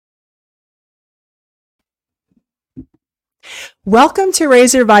Welcome to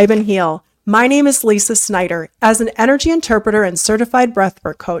Raise Your Vibe and Heal. My name is Lisa Snyder. As an energy interpreter and certified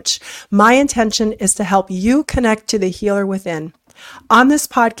breathwork coach, my intention is to help you connect to the healer within. On this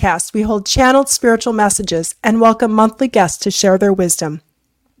podcast, we hold channeled spiritual messages and welcome monthly guests to share their wisdom.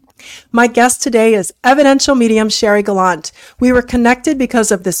 My guest today is evidential medium Sherry Gallant. We were connected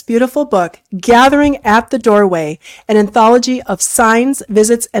because of this beautiful book, Gathering at the Doorway, an anthology of signs,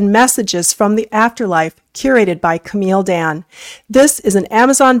 visits, and messages from the afterlife, curated by Camille Dan. This is an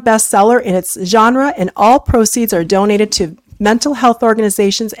Amazon bestseller in its genre, and all proceeds are donated to mental health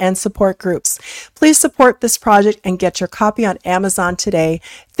organizations and support groups. Please support this project and get your copy on Amazon today.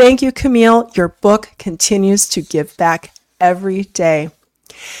 Thank you, Camille. Your book continues to give back every day.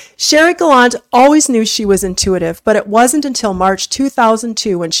 Sherry Gallant always knew she was intuitive, but it wasn't until March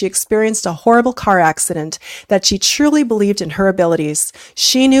 2002 when she experienced a horrible car accident that she truly believed in her abilities.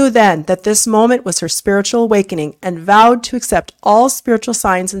 She knew then that this moment was her spiritual awakening and vowed to accept all spiritual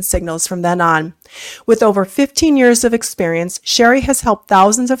signs and signals from then on. With over 15 years of experience, Sherry has helped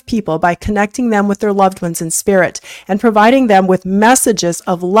thousands of people by connecting them with their loved ones in spirit and providing them with messages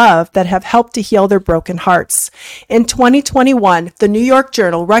of love that have helped to heal their broken hearts. In 2021, the New York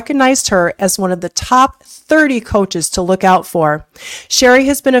Journal recognized her as one of the top 30 coaches to look out for. Sherry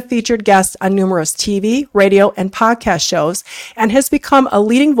has been a featured guest on numerous TV, radio, and podcast shows and has become a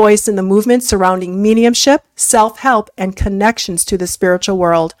leading voice in the movement surrounding mediumship, self-help, and connections to the spiritual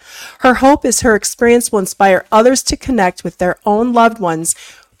world. Her hope is her experience will inspire others to connect with their own loved ones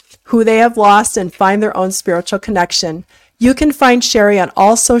who they have lost and find their own spiritual connection. You can find Sherry on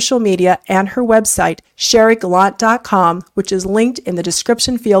all social media and her website, sherrygallant.com, which is linked in the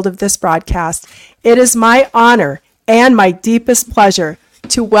description field of this broadcast. It is my honor and my deepest pleasure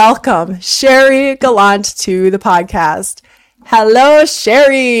to welcome Sherry Gallant to the podcast. Hello,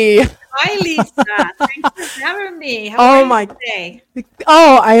 Sherry. Hi, Lisa. Thanks for having me. How are you today?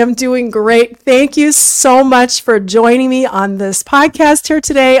 I am doing great. Thank you so much for joining me on this podcast here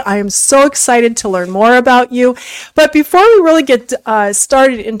today. I am so excited to learn more about you. But before we really get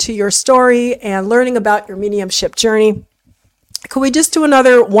started into your story and learning about your mediumship journey, could we just do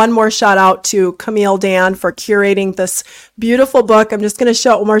one more shout out to Camille Dan for curating this beautiful book? I'm just going to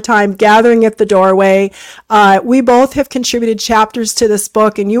show it one more time, Gathering at the Doorway. We both have contributed chapters to this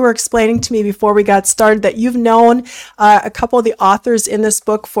book, and you were explaining to me before we got started that you've known a couple of the authors in this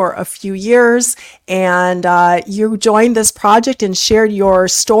book for a few years, and you joined this project and shared your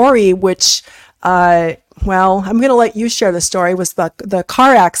story, which I'm going to let you share the story. It was the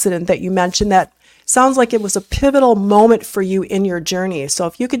car accident that you mentioned that sounds like it was a pivotal moment for you in your journey. So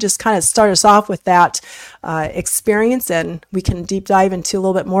if you could just kind of start us off with that experience, and we can deep dive into a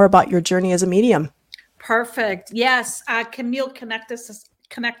little bit more about your journey as a medium. Perfect. Yes. Camille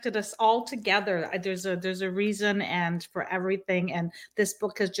connected us all together. There's a reason and for everything. And this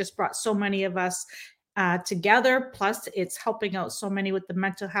book has just brought so many of us together. Plus, it's helping out so many with the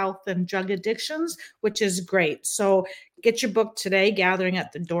mental health and drug addictions, which is great. So get your book today, Gathering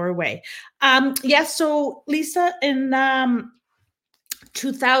at the Doorway. So Lisa, in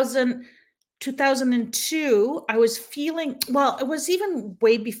 2002, I was feeling, it was even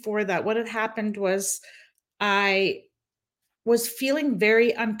way before that. What had happened was I was feeling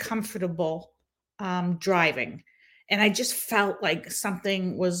very uncomfortable driving. And I just felt like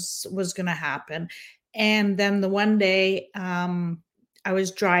something was going to happen. And then the one day I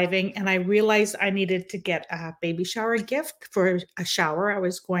was driving and I realized I needed to get a baby shower gift for a shower I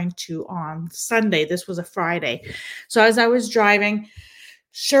was going to on Sunday. This was a Friday. So as I was driving,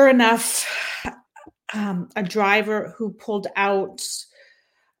 sure enough, a driver who pulled out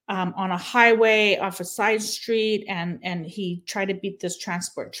on a highway off a side street and he tried to beat this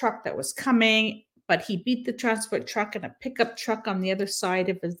transport truck that was coming, but he beat the transport truck, and a pickup truck on the other side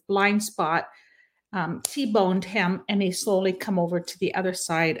of his blind spot T-boned him, and he slowly come over to the other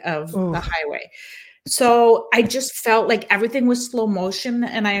side of the highway. So I just felt like everything was slow motion.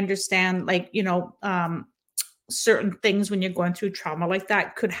 And I understand, certain things when you're going through trauma like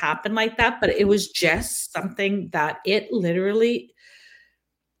that could happen like that, but it was just something that it literally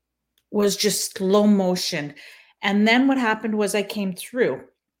was just slow motion. And then what happened was I came through.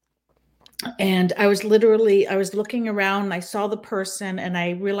 And I was looking around, and I saw the person, and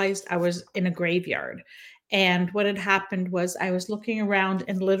I realized I was in a graveyard. And what had happened was I was looking around,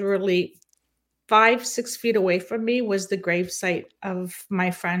 and literally 5-6 feet away from me was the gravesite of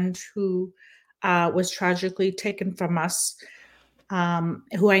my friend who was tragically taken from us,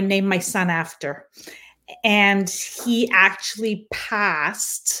 who I named my son after. And he actually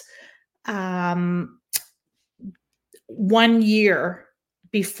passed 1 year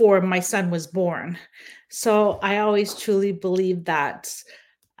before my son was born. So I always truly believe that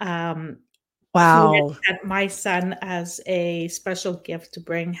um, he had Wow. sent my son as a special gift to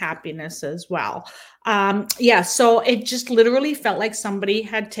bring happiness as well. Yeah, so it just literally felt like somebody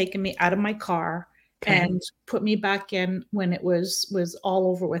had taken me out of my car Okay. and put me back in when it was all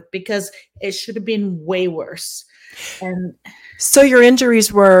over with, because it should have been way worse. And So your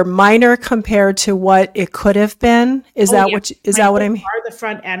injuries were minor compared to what it could have been. Is oh that yeah, what is my that what whole I mean? car, the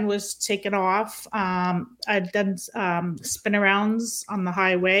front end was taken off. I'd done spin arounds on the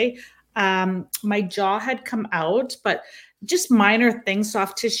highway. My jaw had come out, but just minor things,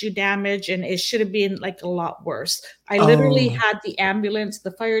 soft tissue damage, and it should have been like a lot worse. I literally Oh. had the ambulance,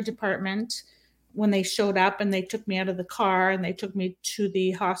 the fire department, when they showed up and they took me out of the car and they took me to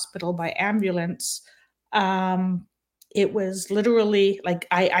the hospital by ambulance. Um, it was literally like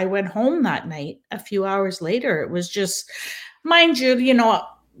I went home that night a few hours later. It was just, mind you,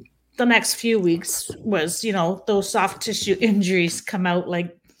 the next few weeks was, those soft tissue injuries come out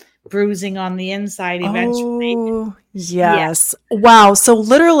like bruising on the inside eventually. Oh, Yeah. yes. Wow. So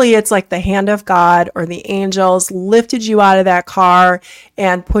literally, it's like the hand of God or the angels lifted you out of that car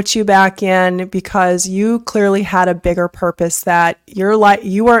and put you back in because you clearly had a bigger purpose that your life,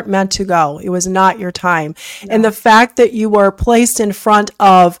 you weren't meant to go. It was not your time. And the No. fact that you were placed in front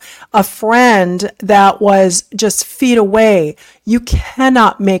of a friend that was just feet away, you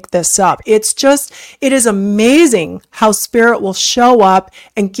cannot make this up. It is amazing how spirit will show up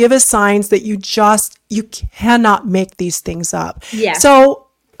and give us signs that you cannot make these things up. Yes. So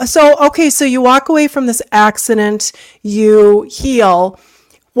you walk away from this accident, you heal.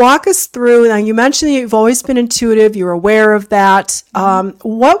 Walk us through. Now, you mentioned that you've always been intuitive. You're aware of that.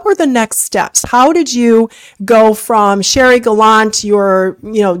 What were the next steps? How did you go from Sherry Gallant? You were,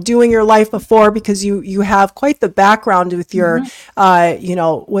 doing your life before because you have quite the background with your,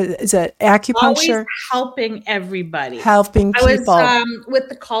 Mhm. what is it, Always acupuncture, helping everybody. helping I was people. with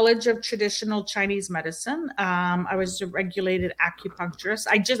the College of Traditional Chinese Medicine. I was a regulated acupuncturist.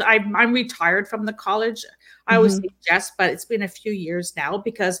 I'm retired from the college. I always say just, but it's been a few years now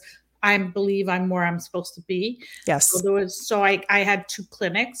because I believe I'm where I'm supposed to be. Yes. I had two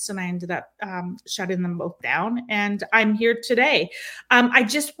clinics and I ended up shutting them both down, and I'm here today. I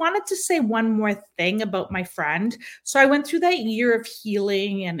just wanted to say one more thing about my friend. So I went through that year of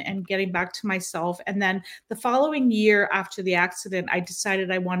healing and getting back to myself, and then the following year after the accident, I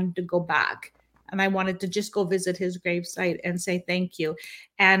decided I wanted to go back. And I wanted to just go visit his gravesite and say thank you.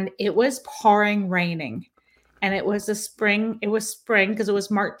 And it was pouring raining. And it was spring because it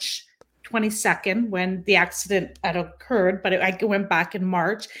was March 22nd when the accident had occurred, but I went back in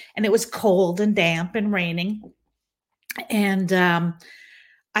March and it was cold and damp and raining. And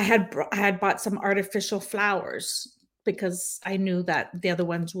I had bought some artificial flowers because I knew that the other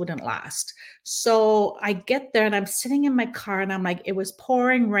ones wouldn't last. So I get there and I'm sitting in my car and I'm like, it was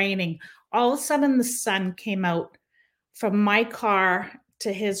pouring, raining. All of a sudden, the sun came out from my car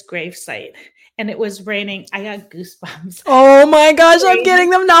to his gravesite, and it was raining. I got goosebumps. Oh my gosh, I'm Raining, getting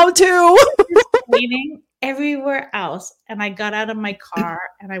them now too. raining everywhere else. And I got out of my car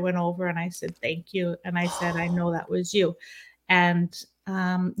and I went over and I said, thank you. And I said, I know that was you. And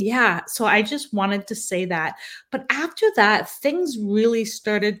yeah, so I just wanted to say that. But after that, things really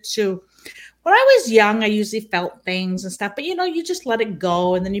started to, when I was young, I usually felt things and stuff, but you just let it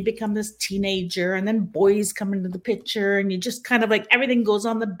go. And then you become this teenager, and then boys come into the picture, and you just kind of like everything goes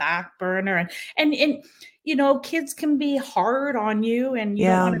on the back burner. And kids can be hard on you, and you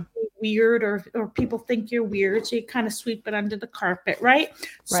don't want Yeah, to be weird, or people think you're weird. So you kind of sweep it under the carpet, right? right.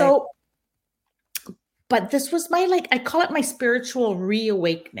 So, but this was I call it my spiritual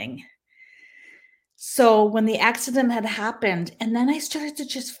reawakening. So when the accident had happened, and then I started to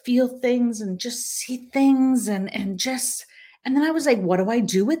just feel things and just see things, and then I was like, what do I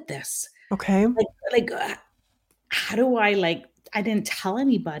do with this? Okay. Like, how do I didn't tell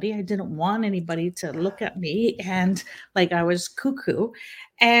anybody. I didn't want anybody to look at me, and like I was cuckoo.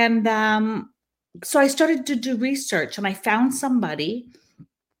 And so I started to do research, and I found somebody,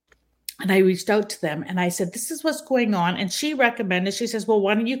 and I reached out to them and I said, this is what's going on. And she recommended, she says, well,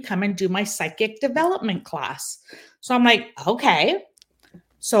 why don't you come and do my psychic development class? So I'm like, okay.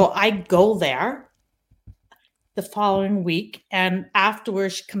 So I go there the following week. And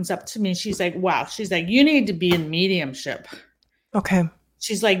afterwards, she comes up to me and she's like, wow. She's like, you need to be in mediumship. Okay.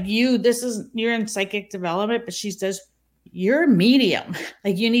 She's like, you're in psychic development, but she says, you're a medium.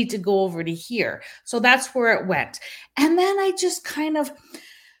 Like, you need to go over to here. So that's where it went. And then I just kind of,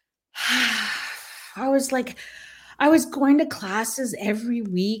 I was like, I was going to classes every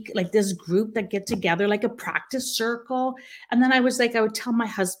week, like this group that get together, like a practice circle. And then I would tell my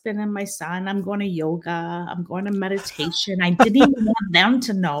husband and my son, I'm going to yoga, I'm going to meditation. I didn't even want them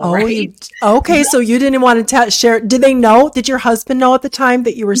to know, Oh, right? okay. So you didn't want to share. Did they know? Did your husband know at the time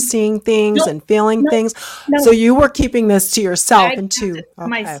that you were seeing things No, and feeling no, things? So no. you were keeping this to yourself I and kept it to okay.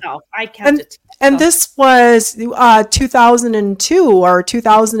 myself. I kept And it to and myself. this was 2002 or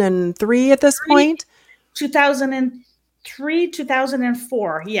 2003 at this point? 2003,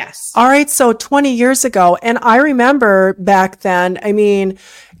 2004. Yes. All right, so 20 years ago. And I remember back then, I mean,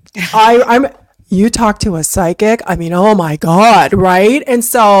 I'm you talk to a psychic. I mean, oh my God, right? And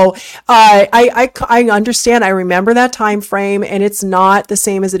so I understand. I remember that time frame, and it's not the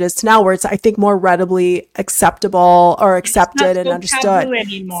same as it is now, where it's I think more readily acceptable or It's not accepted and so understood. taboo It's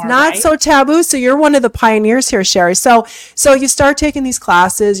anymore, not right? so taboo. So you're one of the pioneers here, Sherry. So you start taking these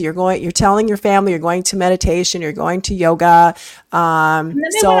classes. You're telling your family you're going to meditation. You're going to yoga. And then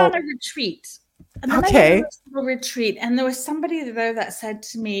they went on So a retreat. And then I went on okay. this little retreat, and there was somebody there that said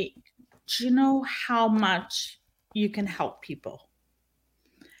to me, do you know how much you can help people?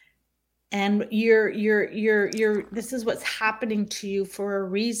 And you're this is what's happening to you for a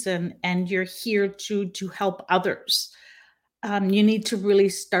reason, and you're here to help others. You need to really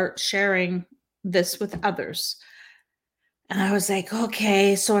start sharing this with others. And I was like,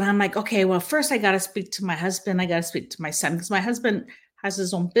 okay. So, and I'm like, okay, well, first I got to speak to my husband. I got to speak to my son because my husband has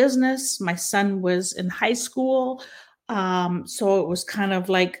his own business. My son was in high school. So it was kind of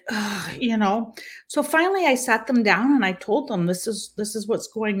like, so finally I sat them down and I told them, this is what's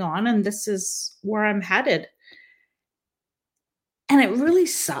going on. And this is where I'm headed. And it really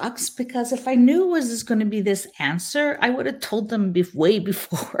sucks because if I knew it was going to be this answer, I would have told them way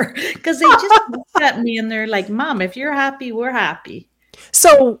before because they just looked at me and they're like, Mom, if you're happy, we're happy.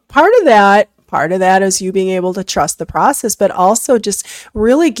 So part of that is you being able to trust the process, but also just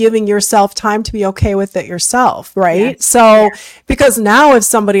really giving yourself time to be okay with it yourself, right? Yes. So because now if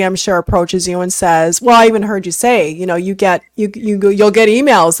somebody I'm sure approaches you and says, well, I even heard you say, you'll get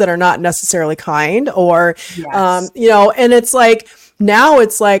emails that are not necessarily kind or Yes. and it's like now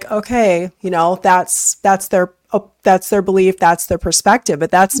it's like, okay, that's their belief, that's their perspective,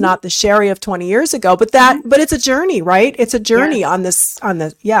 but that's not the Sherry of 20 years ago. But it's a journey, right? It's a journey Yes. on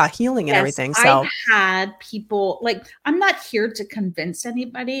the healing and Yes. everything. I've So had people like, I'm not here to convince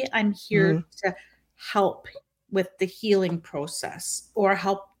anybody. I'm here to help with the healing process or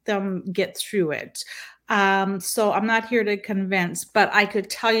help them get through it. So I'm not here to convince, but I could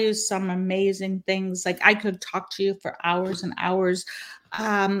tell you some amazing things. Like I could talk to you for hours and hours.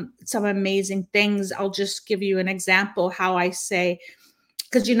 Some amazing things. I'll just give you an example how I say,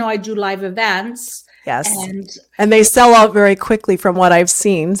 because I do live events. yes. And And they sell out very quickly from what I've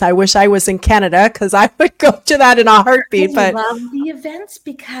seen. I wish I was in Canada because I would go to that in a heartbeat. I But love the events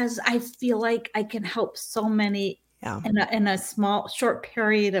because I feel like I can help so many yeah, in a short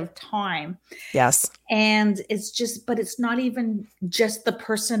period of time. yes. And but it's not even just the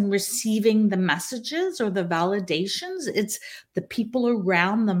person receiving the messages or the validations, it's the people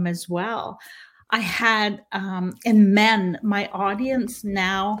around them as well. I had, and men, my audience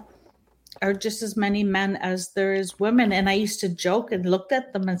now are just as many men as there is women. And I used to joke and looked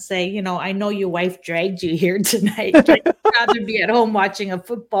at them and say, I know your wife dragged you here tonight. Like, you'd rather be at home watching a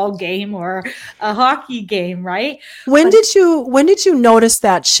football game or a hockey game, right? When But did you notice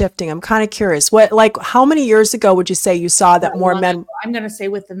that shifting? I'm kind of curious. How many years ago would you say you saw that more men? I'm going to say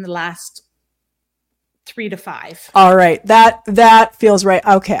within the last 3 to 5. All right. That feels right.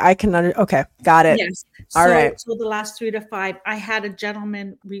 Okay. Okay. Got it. Yes. All right. So the last 3 to 5, I had a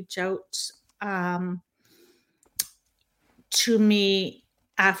gentleman reach out to me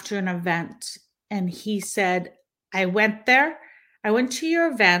after an event, and he said, I went to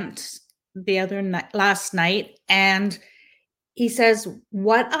your event last night, and he says,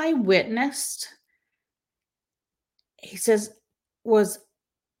 what I witnessed, he says, was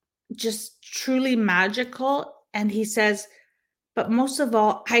just truly magical. And he says, but most of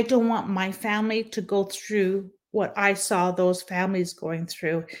all, I don't want my family to go through what I saw those families going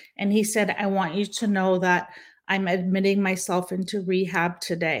through. And he said, I want you to know that I'm admitting myself into rehab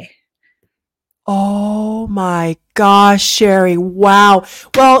today. Oh my gosh, Sherry. Wow.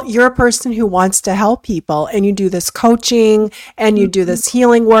 Well, you're a person who wants to help people and you do this coaching and you do this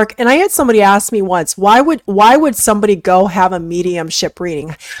healing work. And I had somebody ask me once, why would somebody go have a mediumship reading?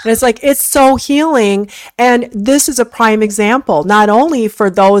 And it's like, it's so healing. And this is a prime example, not only for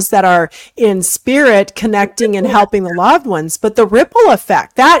those that are in spirit connecting and helping the loved ones, but the ripple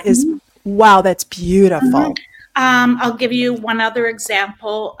effect. That is, wow, that's beautiful. I'll give you one other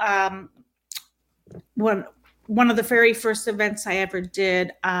example. one of the very first events I ever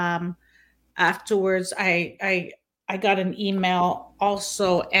did, afterwards, I got an email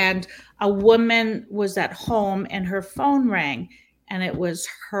also, and a woman was at home and her phone rang, and it was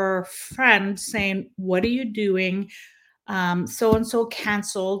her friend saying, "What are you doing? So and so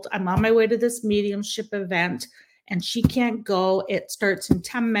canceled. I'm on my way to this mediumship event and she can't go. It starts in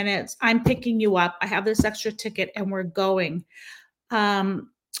 10 minutes. I'm picking you up. I have this extra ticket and we're going."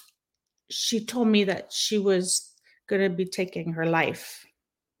 She told me that she was going to be taking her life.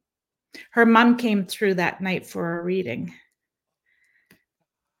 Her mom came through that night for a reading.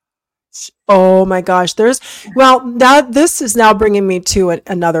 Oh my gosh. This is now bringing me to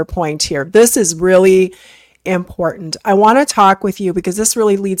another point here. This is really important. I want to talk with you because this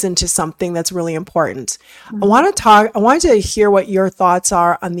really leads into something that's really important. I want to hear what your thoughts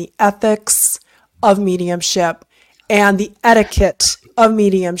are on the ethics of mediumship and the etiquette of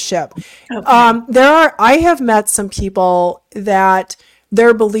mediumship. Okay. I have met some people that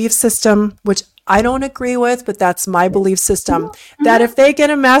their belief system, which I don't agree with, but that's my belief system, that if they get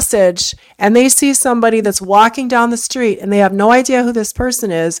a message and they see somebody that's walking down the street and they have no idea who this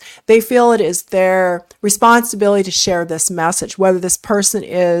person is, they feel it is their responsibility to share this message, whether this person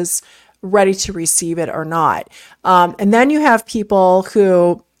is ready to receive it or not. And then you have people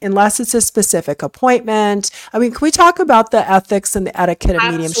who, unless it's a specific appointment, I mean, can we talk about the ethics and the etiquette of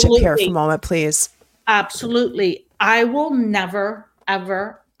mediumship here for a moment, please? Absolutely. I will never,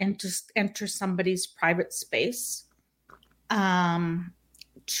 ever enter somebody's private space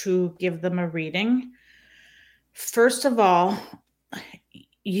to give them a reading. First of all,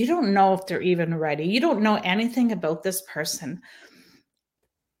 you don't know if they're even ready. You don't know anything about this person.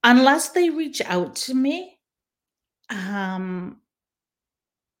 Unless they reach out to me, I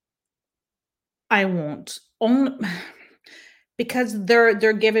won't. Only because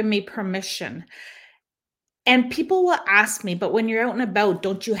they're giving me permission. And people will ask me, "But when you're out and about,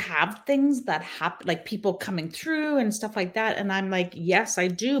 don't you have things that happen, like people coming through and stuff like that?" And I'm like, "Yes, I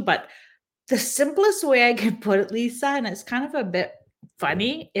do." But the simplest way I can put it, Lisa, and it's kind of a bit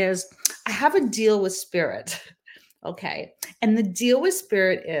funny, is I have a deal with spirit. Okay. And the deal with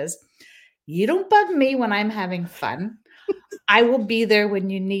spirit is, you don't bug me when I'm having fun. I will be there when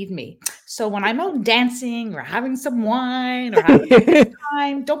you need me. So when I'm out dancing or having some wine or having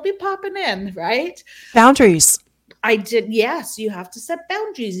time, don't be popping in, right? Boundaries. Yes, you have to set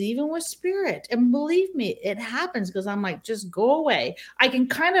boundaries, even with spirit. And believe me, it happens because I'm like, just go away. I can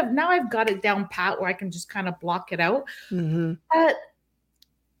now I've got it down pat where I can just kind of block it out. Mm-hmm. But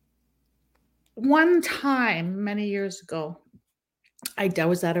one time, many years ago, I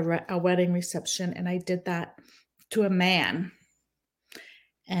was at a wedding reception and I did that to a man.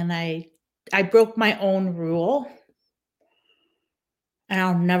 And I broke my own rule. And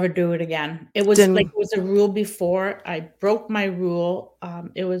I'll never do it again. It was it was a rule before. I broke my rule.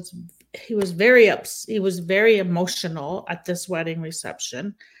 He was very emotional at this wedding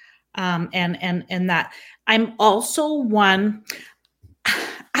reception. And that I'm also one,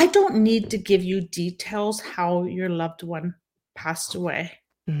 I don't need to give you details how your loved one passed away.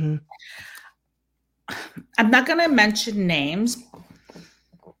 Mm-hmm. I'm not going to mention names,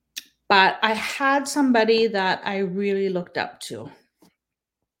 but I had somebody that I really looked up to.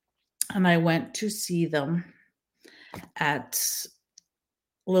 And I went to see them at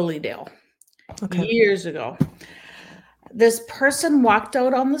Lilydale years ago. This person walked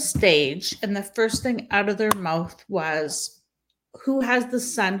out on the stage, and the first thing out of their mouth was, "Who has the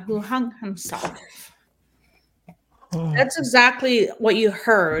son who hung himself?" Oh. That's exactly what you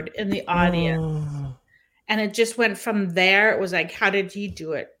heard in the audience. Oh. And it just went from there. It was like, how did he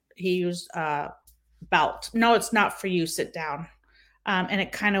do it? He used a belt. "No, it's not for you. Sit down." And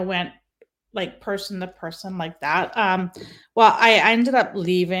it kind of went like person to person like that. Well, I ended up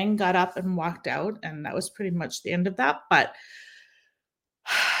leaving, got up and walked out, and that was pretty much the end of that. But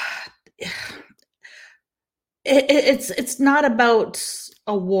it's not about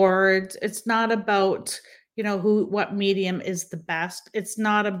awards. It's not about, what medium is the best. It's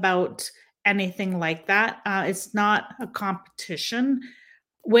not about anything like that. It's not a competition.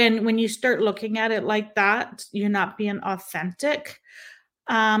 When you start looking at it like that, you're not being authentic.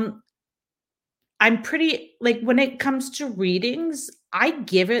 I'm pretty, like, when it comes to readings, I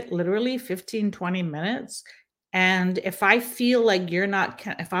give it literally 15, 20 minutes. And if I feel like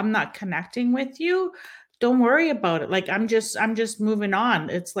if I'm not connecting with you, don't worry about it. Like, I'm just moving on.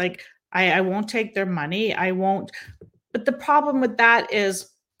 It's like, I won't take their money. I won't. But the problem with that is,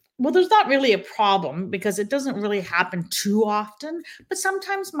 well, there's not really a problem because it doesn't really happen too often. But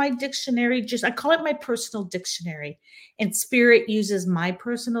sometimes my dictionary I call it my personal dictionary. And spirit uses my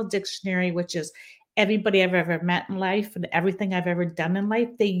personal dictionary, which is everybody I've ever met in life and everything I've ever done in life,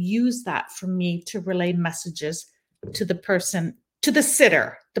 they use that for me to relay messages to the person, to the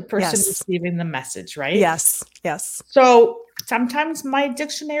sitter, the person Yes. receiving the message, right? Yes. Yes. So sometimes my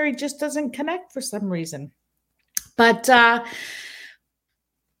dictionary just doesn't connect for some reason. But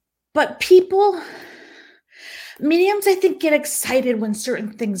people, mediums, I think, get excited when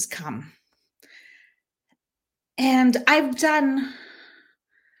certain things come. And I've done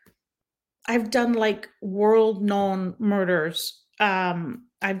like world known murders.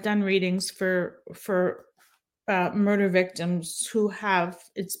 I've done readings for murder victims who have,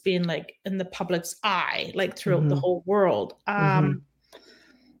 it's been like in the public's eye, like throughout the whole world.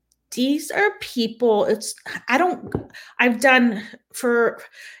 These are people, I've done for,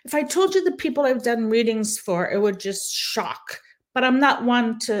 if I told you the people I've done readings for, it would just shock. But I'm not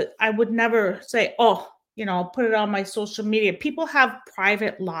one to, I would never say, oh, put it on my social media. People have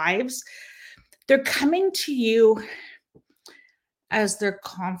private lives. They're coming to you as their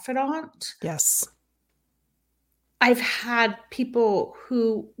confidant. Yes. I've had people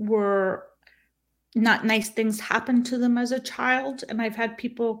who were not nice things happen to them as a child, and I've had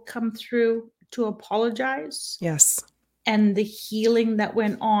people come through to apologize. Yes. And the healing that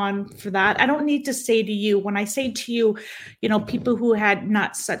went on for that. I don't need to say to you, when I say to you, people who had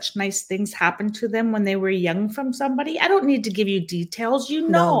not such nice things happen to them when they were young from somebody, I don't need to give you details.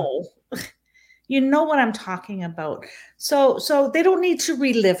 No. You know what I'm talking about. So they don't need to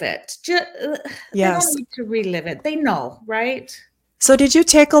relive it. They don't need to relive it. They know, right? So did you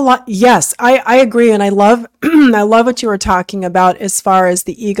take a lot? Yes, I agree. And I love, I love what you were talking about as far as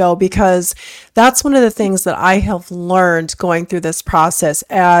the ego, because that's one of the things that I have learned going through this process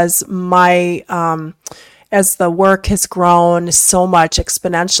as as the work has grown so much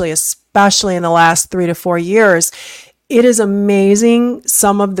exponentially, especially in the last 3 to 4 years. It is amazing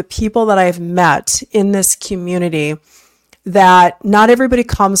some of the people that I've met in this community, that not everybody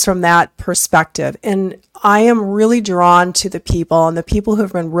comes from that perspective. And I am really drawn to the people, and the people who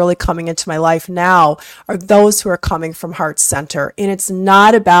have been really coming into my life now are those who are coming from heart center. And it's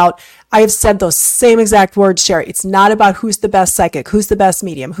not about, I have said those same exact words, Sherry. It's not about who's the best psychic, who's the best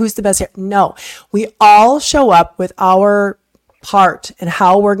medium, who's the best. No, we all show up with our part and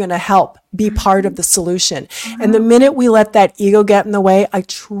how we're going to help be part of the solution. And the minute we let that ego get in the way, I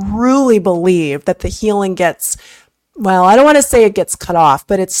truly believe that the healing gets, well, I don't want to say it gets cut off,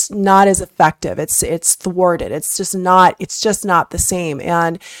 but it's not as effective. It's thwarted. It's just not the same.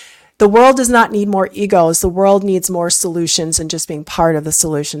 And the world does not need more egos. The world needs more solutions and just being part of the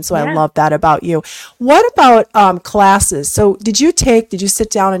solution. So I love that about you. What about classes? So did you sit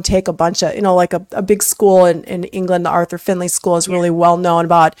down and take a bunch of, like a big school in England, the Arthur Findlay School is really well known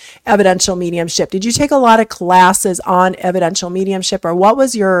about evidential mediumship. Did you take a lot of classes on evidential mediumship, or what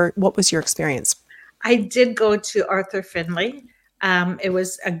was your experience? I did go to Arthur Findlay. It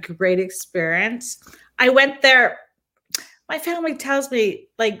was a great experience. I went there. My family tells me,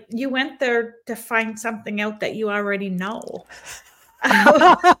 like, you went there to find something out that you already know.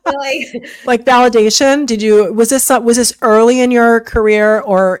 Like validation. Was this early in your career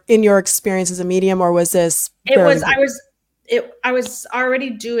or in your experience as a medium, or was this? I was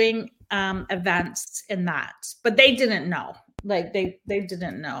already doing events in that, but they didn't know. Like they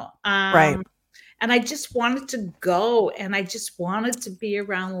didn't know. Right. And I just wanted to go, and I just wanted to be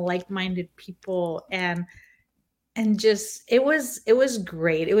around like-minded people, and just, it was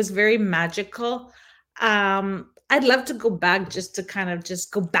great. It was very magical. I'd love to go back, just to kind of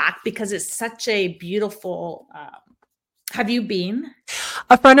just go back, because it's such a beautiful, have you been?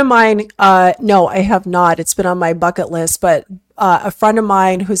 A friend of mine, no, I have not. It's been on my bucket list, but a friend of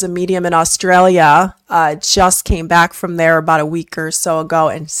mine who's a medium in Australia just came back from there about a week or so ago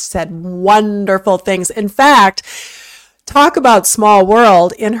and said wonderful things. In fact, talk about small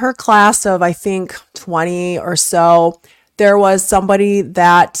world. In her class of, I think, 20 or so, there was somebody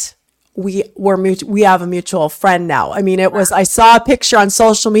that we have a mutual friend now. I mean, I saw a picture on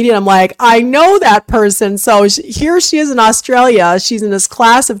social media and I'm like, I know that person. So here she is in Australia. She's in this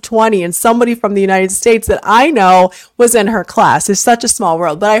class of 20, and somebody from the United States that I know was in her class. It's such a small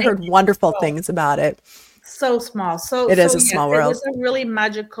world, but I heard wonderful things about it. So small. It is a small world. It was a really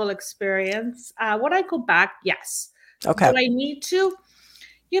magical experience. Would I go back? Yes. Okay. Do I need to?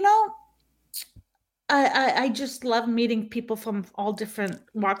 I just love meeting people from all different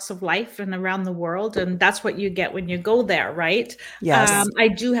walks of life and around the world. And that's what you get when you go there, right? Yes. I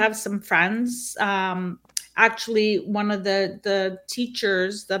do have some friends. Actually, one of the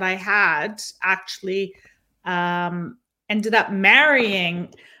teachers that I had actually ended up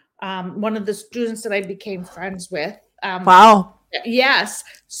marrying one of the students that I became friends with. Wow. Yes.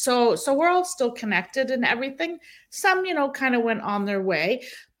 So we're all still connected and everything. Some, kind of went on their way,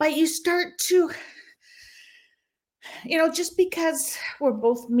 but you start to, just because we're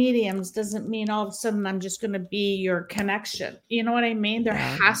both mediums doesn't mean all of a sudden I'm just going to be your connection. You know what I mean? There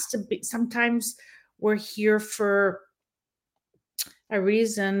Yeah. has to be, sometimes we're here for a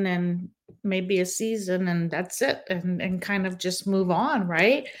reason and maybe a season, and that's it, and kind of just move on,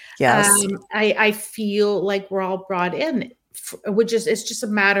 right? Yes. I feel like we're all brought in, which is, it's just a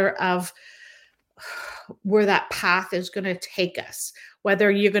matter of where that path is going to take us,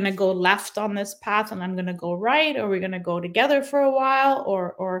 whether you're going to go left on this path and I'm going to go right, or we're going to go together for a while,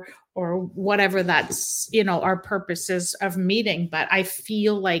 or whatever that's, our purposes of meeting. But I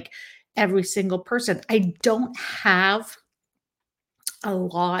feel like every single person, I don't have a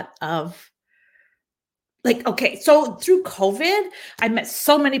lot of, like, okay, so through COVID, I met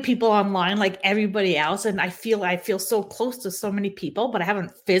so many people online, like everybody else, and I feel so close to so many people, but I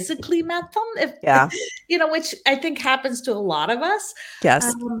haven't physically met them. Yeah. Which I think happens to a lot of us.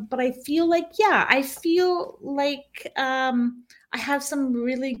 Yes. But I feel like, yeah, I have some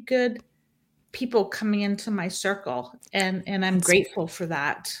really good people coming into my circle, and I'm That's grateful for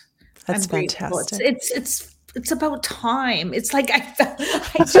that. I'm that's grateful. fantastic. It's about time. It's like I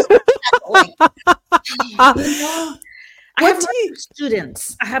just felt like, Uh, you know, I have what do lots you of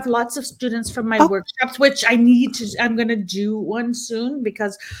students. I have lots of students from my Oh, workshops, which I'm going to do one soon,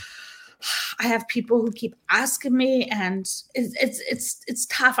 because I have people who keep asking me, and it's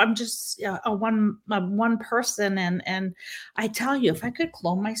tough. I'm just a one person, and I tell you, if I could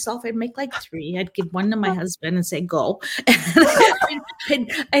clone myself, I'd make like three. I'd give one to my husband and say go,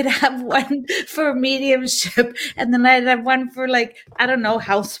 and I'd have one for mediumship, and then I'd have one for, like, I don't know,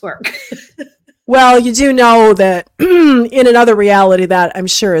 housework. well, you do know that in another reality that I'm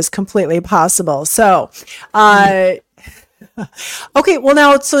sure is completely possible. So, uh, okay, well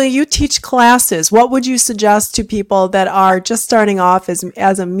now, so you teach classes. What would you suggest to people that are just starting off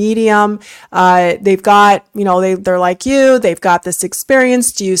as a medium? They've got, they're like you, they've got this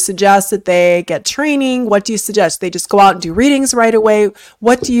experience. Do you suggest that they get training? What do you suggest? They just go out and do readings right away?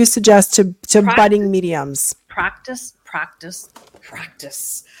 What do you suggest to Practice, budding mediums? practice, practice,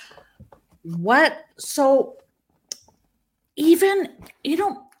 practice. What? So even,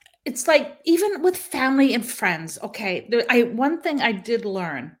 it's like, even with family and friends. Okay, one thing I did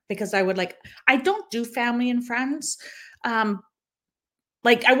learn, because I don't do family and friends. Um,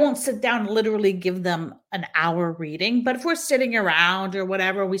 like, I won't sit down and literally give them an hour reading, but if we're sitting around or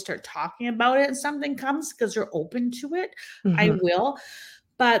whatever, we start talking about it and something comes, because they're open to it, I Hmm. will.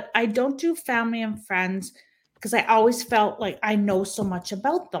 But I don't do family and friends because I always felt like I know so much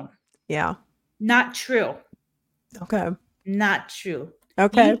about them. Yeah. Not true. Okay. Not true.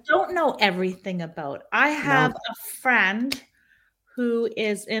 Okay. You don't know everything about. I have No. a friend who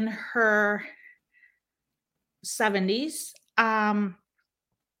is in her 70s. And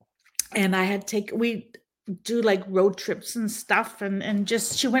we do like road trips and stuff, and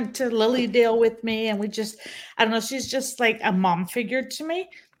just, she went to Lilydale with me, and we just, I don't know, she's just like a mom figure to me.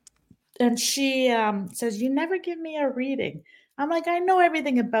 And she says, "You never give me a reading." I'm like, "I know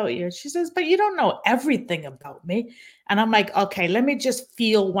everything about you." She says, "But you don't know everything about me." And I'm like, "Okay, let me just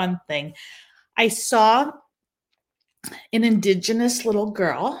feel one thing." I saw an indigenous little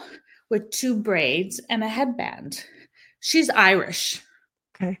girl with two braids and a headband. She's Irish.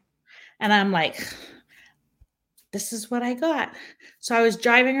 Okay. And I'm like, this is what I got. So I was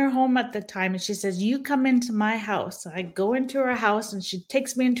driving her home at the time, and she says, "You come into my house." So I go into her house, and she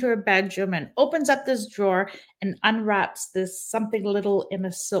takes me into her bedroom and opens up this drawer and unwraps this something little in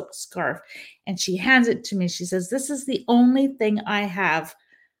a silk scarf. And she hands it to me. She says, "This is the only thing I have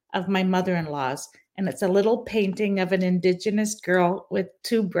of my mother-in-law's." And it's a little painting of an indigenous girl with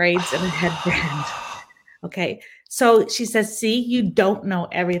two braids and a headband. Okay. So she says, "See, you don't know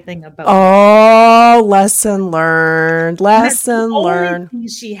everything about me." Oh, lesson learned. And that's the Lesson only learned. thing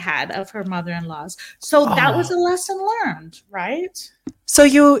she had of her mother-in-laws. So that was Oh. a lesson learned, right? So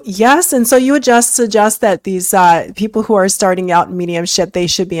yes, and so you would just suggest that these people who are starting out in mediumship, they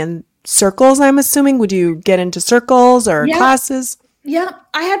should be in circles, I'm assuming. Would you get into circles or Yeah. classes? Yeah,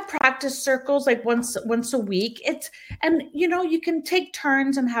 I had practice circles like once a week. And you can take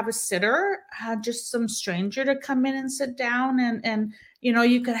turns and have a sitter, just some stranger to come in and sit down, and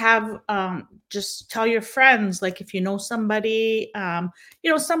you could have, just tell your friends, like, if you know somebody,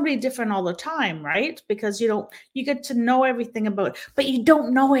 somebody different all the time, right? Because you get to know everything about, but you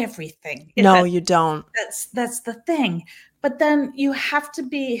don't know everything. If No, you don't. that's the thing. But then you have to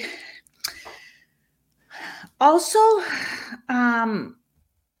be also, um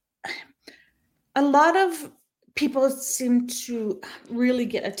a lot of people seem to really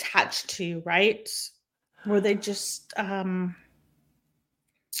get attached to you, right? Where they just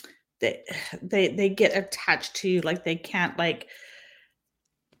they they get attached to you, like they can't like.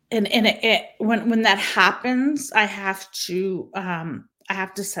 And when that happens, I have to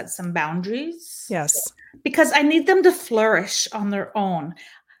set some boundaries Yes. because I need them to flourish on their own.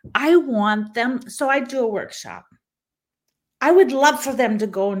 I want them, so I do a workshop. I would love for them to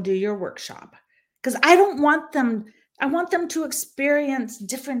go and do your workshop because I want them to experience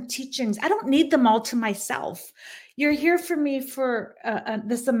different teachings. I don't need them all to myself. You're here for me for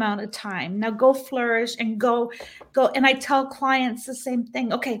this amount of time. Now go flourish and go. And I tell clients the same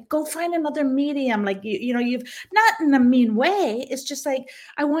thing. Okay, go find another medium. Like you know, you've not in a mean way. It's just like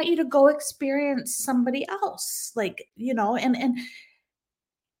I want you to go experience somebody else. Like you know, and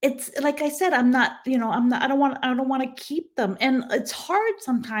it's like I said, I don't want to keep them. And it's hard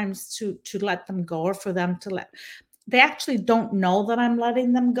sometimes to let them go or for them to they actually don't know that I'm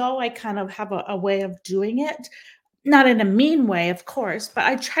letting them go. I kind of have a way of doing it, not in a mean way, of course, but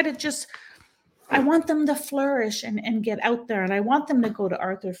I try to just I want them to flourish and get out there. And I want them to go to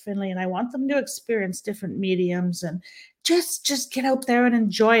Arthur Finley and I want them to experience different mediums and just get out there and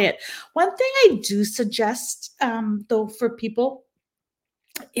enjoy it. One thing I do suggest though for people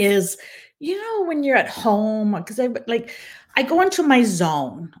is when you're at home because I go into my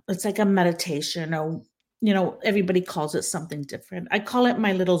zone. It's like a meditation or everybody calls it something different. I call it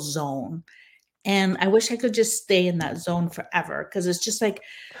my little zone, and I wish I could just stay in that zone forever because it's just like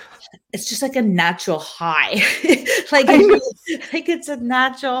a natural high. like it's a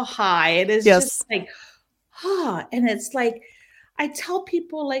natural high. It is Yes. just like and it's like I tell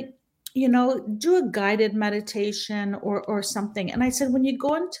people like do a guided meditation or something. And I said, when you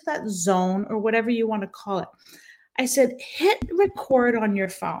go into that zone or whatever you want to call it, I said, hit record on your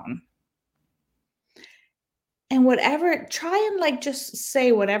phone. And try and like just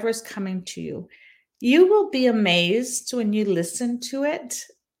say whatever's coming to you. You will be amazed when you listen to it,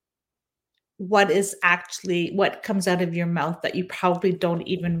 what comes out of your mouth that you probably don't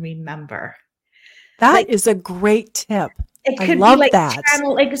even remember. That Like is a great tip. it I could be love like that.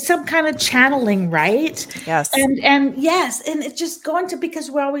 like some kind of channeling, right? Yes. And yes, and it's just going to because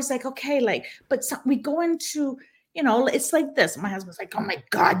we're always like, okay, like, but we go into, it's like this. My husband's like, oh my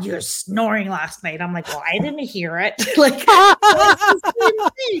God, you're snoring last night. I'm like, well, I didn't hear it. Like, it's the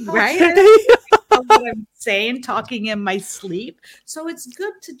same thing, right? I don't know what I'm saying, talking in my sleep. So it's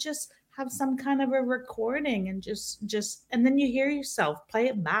good to just have some kind of a recording and just, and then you hear yourself, play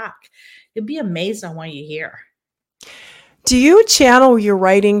it back. You'll be amazed on what you hear. Do you channel your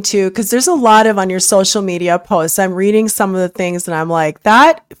writing too? Because there's a lot of on your social media posts. I'm reading some of the things and I'm like,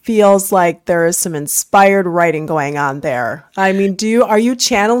 that feels like there is some inspired writing going on there. I mean, are you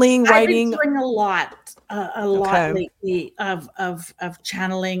channeling writing? I've been doing a lot Okay. lately of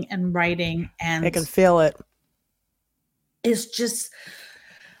channeling and writing, I and can feel it. it's just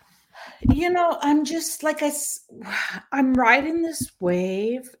I'm just like I'm riding this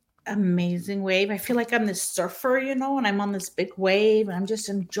wave, amazing wave. I feel like I'm this surfer, and I'm on this big wave and I'm just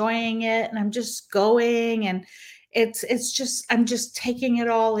enjoying it and I'm just going, and it's just I'm just taking it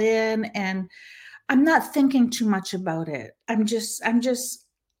all in and I'm not thinking too much about it. I'm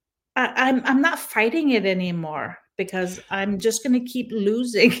not fighting it anymore because I'm just going to keep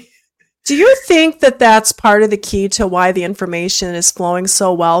losing. Do you think that that's part of the key to why the information is flowing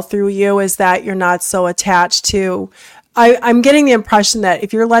so well through you is that you're not so attached to I'm getting the impression that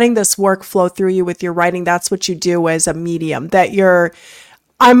if you're letting this work flow through you with your writing, that's what you do as a medium, that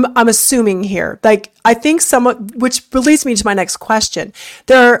I'm assuming here. Like, I think which leads me to my next question.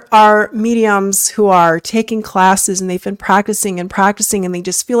 There are mediums who are taking classes and they've been practicing and practicing and they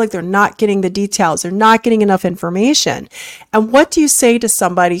just feel like they're not getting the details. They're not getting enough information. And what do you say to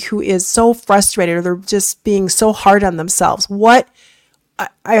somebody who is so frustrated or they're just being so hard on themselves? I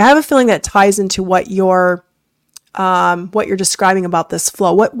have a feeling that ties into what you're describing about this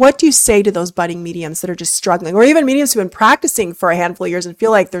flow. What do you say to those budding mediums that are just struggling, or even mediums who've been practicing for a handful of years and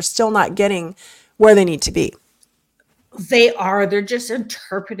feel like they're still not getting where they need to be? They're just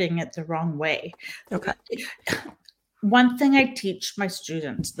interpreting it the wrong way. Okay. One thing I teach my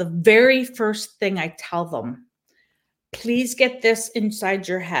students, the very first thing I tell them, please get this inside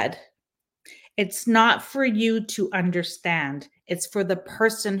your head. It's not for you to understand. It's for the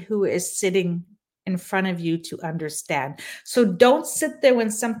person who is sitting in front of you to understand. So don't sit there when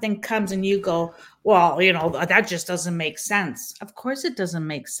something comes and you go, well, that just doesn't make sense. Of course it doesn't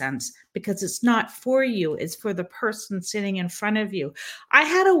make sense because it's not for you. It's for the person sitting in front of you. I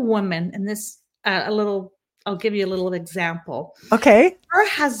had a woman, and this I'll give you a little example. Okay. Her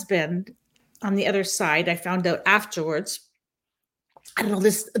husband on the other side, I found out afterwards, I don't know,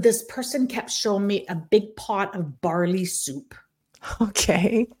 this person kept showing me a big pot of barley soup.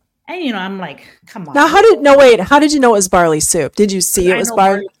 Okay. And, you know, I'm like, come on. Now, how did you know it was barley soup? Did you see it was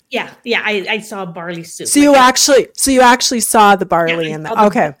barley? Yeah, I saw barley soup. So you actually saw the barley in there.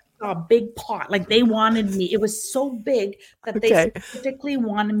 Okay. A big pot. Like they wanted me. It was so big that they specifically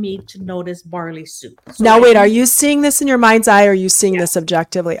wanted me to notice barley soup. So now, wait, are you seeing this in your mind's eye, or are you seeing this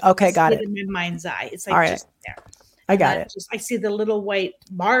objectively? Okay, got it. In my mind's eye. It's like just there. I got it. I see the little white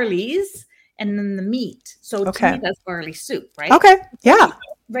barleys and then the meat. So to me, that's barley soup, right? Okay. Yeah.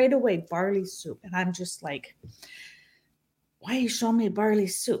 Right away, barley soup. And I'm just like, why are you showing me barley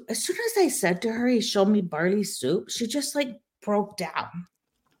soup? As soon as I said to her, he showed me barley soup, she just like broke down.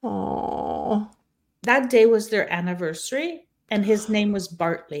 Oh. That day was their anniversary, and his name was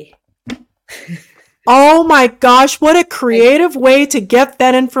Bartley. Oh my gosh, what a creative way to get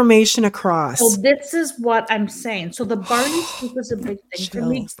that information across. So this is what I'm saying. So the barley soup was a big thing for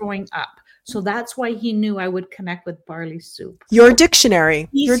me growing up. So that's why he knew I would connect with barley soup. Your dictionary.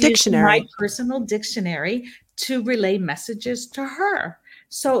 My personal dictionary to relay messages to her.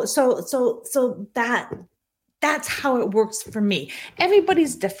 So that's how it works for me.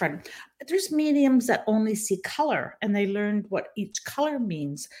 Everybody's different. There's mediums that only see color and they learned what each color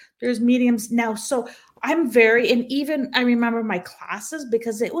means. There's mediums now. So and even I remember my classes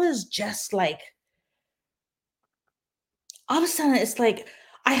because it was just like, all of a sudden it's like,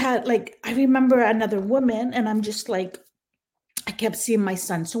 I remember another woman and I'm just like, I kept seeing my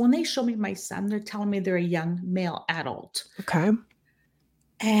son. So when they show me my son, they're telling me they're a young male adult. Okay.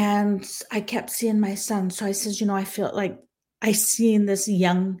 And I kept seeing my son. So I said, I feel like I seen this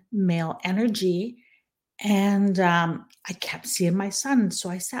young male energy and I kept seeing my son.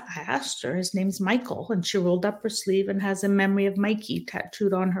 So I asked her, his name's Michael, and she rolled up her sleeve and has a memory of Mikey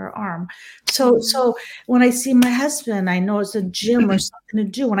tattooed on her arm. So when I see my husband, I know it's a gym or something to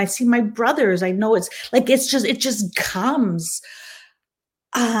do. When I see my brothers, I know it's like, it just comes.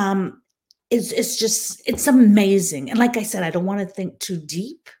 It's amazing. And like I said, I don't want to think too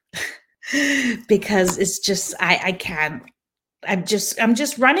deep because it's just, I can't, I'm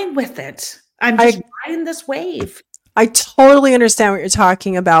just running with it. I'm just riding this wave. I totally understand what you're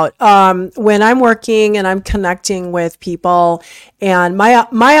talking about. When I'm working and I'm connecting with people, and my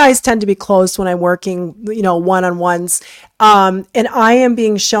eyes tend to be closed when I'm working, one-on-ones, and I am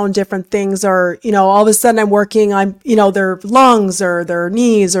being shown different things, or all of a sudden I'm working on their lungs or their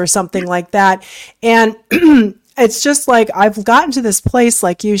knees or something like that, and it's just like I've gotten to this place,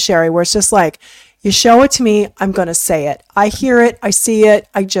 like you, Sherry, where it's just like, you show it to me, I'm going to say it. I hear it, I see it,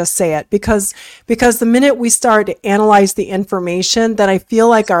 I just say it. Because the minute we start to analyze the information, then I feel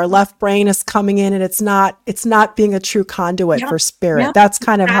like our left brain is coming in and it's not being a true conduit for spirit. Yep. That's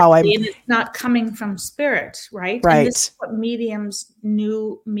kind of how I'm... And it's not coming from spirit, right? Right. And this is what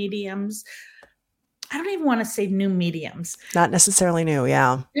new mediums, I don't even want to say new mediums. Not necessarily new,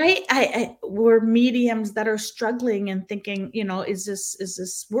 yeah. Right? We're mediums that are struggling and thinking, is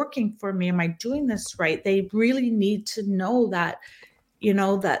this working for me? Am I doing this right? They really need to know that,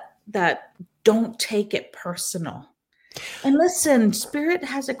 that don't take it personal. And listen, spirit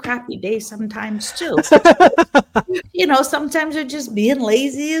has a crappy day sometimes too. Sometimes they're just being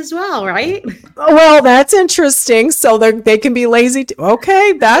lazy as well, right? Well, that's interesting. So they can be lazy too.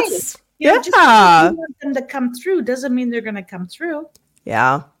 Okay, that's... Just because you want them to come through doesn't mean they're going to come through.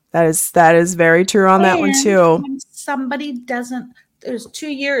 Yeah, that is very true on that one too. When somebody doesn't, there's 2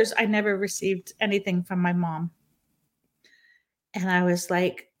 years I never received anything from my mom. And I was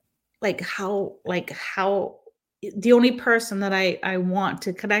like how, the only person that I want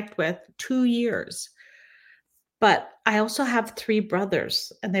to connect with, 2 years. But I also have 3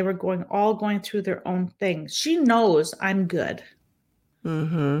 brothers and they were all going through their own things. She knows I'm good.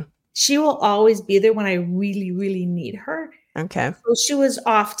 Mm-hmm. She will always be there when I really, really need her. Okay. So she was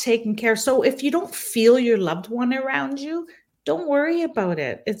off taking care. So if you don't feel your loved one around you, don't worry about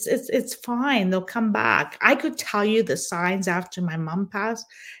it. It's fine. They'll come back. I could tell you the signs after my mom passed.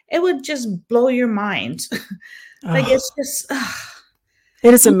 It would just blow your mind. It's just...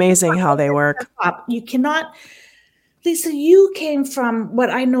 It is amazing how they work. You cannot... Lisa, you came from, what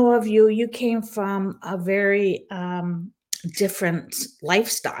I know of you, you came from a very... different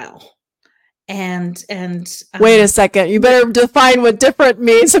lifestyle and wait a second, you better define what different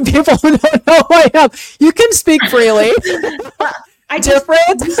means to people who don't know who I am. You can speak freely.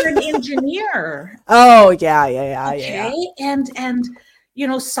 Different. You're an engineer. Oh yeah. Okay. And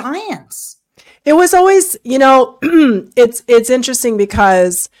science. It was always, it's interesting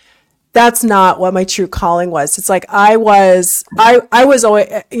because that's not what my true calling was. It's like I was always,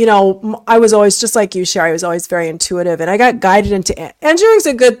 I was always just like you, Sherry. I was always very intuitive, and I got guided into engineering's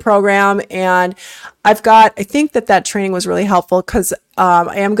a good program, and I think that training was really helpful because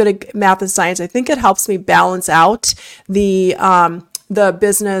I am good at math and science. I think it helps me balance out the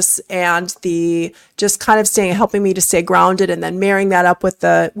business and the just kind of helping me to stay grounded, and then marrying that up with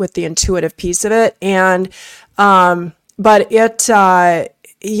the intuitive piece of it. And but it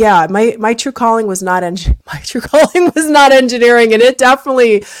yeah, my true calling was not my true calling was not engineering, and it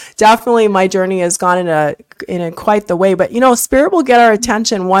definitely my journey has gone in a quite the way. But spirit will get our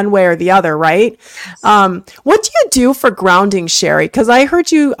attention one way or the other, right? What do you do for grounding, Sherry? Because I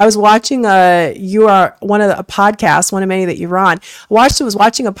heard I was watching you are one of a podcast, one of many that you're on. Was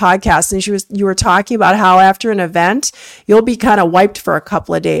watching a podcast, and you were talking about how after an event you'll be kind of wiped for a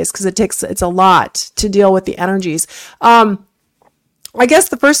couple of days because it's a lot to deal with the energies. I guess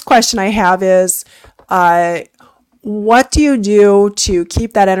the first question I have is, what do you do to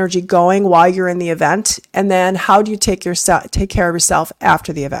keep that energy going while you're in the event? And then how do you take care of yourself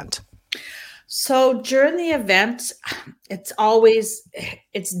after the event? So during the event, it's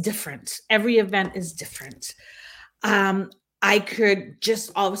different. Every event is different. I could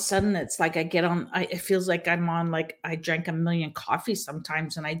just all of a sudden, it's like I get on, it feels like I'm on, like I drank a million coffees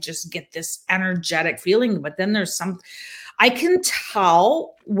sometimes, and I just get this energetic feeling. But then I can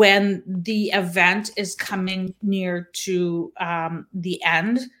tell when the event is coming near to the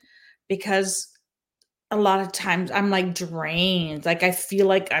end, because a lot of times I'm like drained. Like I feel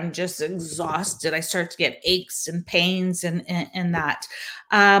like I'm just exhausted. I start to get aches and pains and that.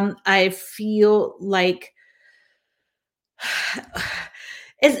 I feel like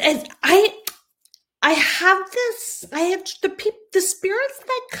I have the spirits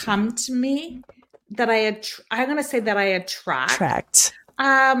that come to me that I'm going to say that I attract.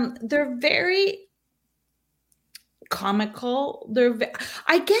 They're very comical.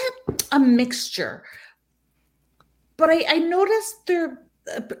 I get a mixture, but I noticed their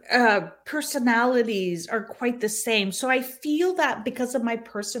personalities are quite the same. So I feel that because of my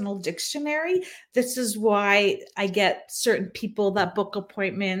personal dictionary, this is why I get certain people that book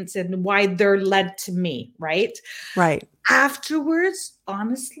appointments and why they're led to me, right? Right. Afterwards,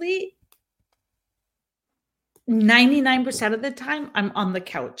 honestly, 99% of the time, I'm on the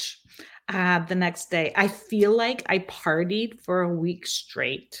couch the next day. I feel like I partied for a week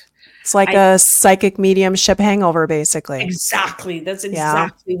straight. It's like a psychic mediumship hangover, basically. Exactly. That's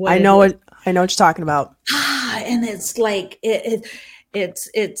exactly what I know what you're talking about. And it's like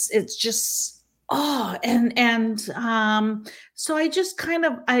it's just so I just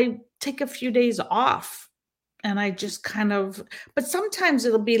I take a few days off, and I just but sometimes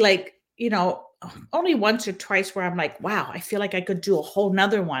it'll be like, only once or twice where I'm like, wow, I feel like I could do a whole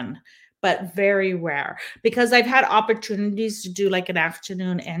nother one, but very rare, because I've had opportunities to do like an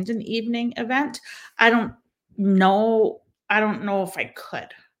afternoon and an evening event. I don't know if I could.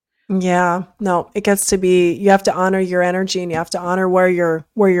 Yeah, no, it gets to be, you have to honor your energy, and you have to honor where you're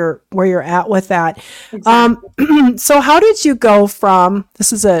at with that. Exactly. So how did you go from,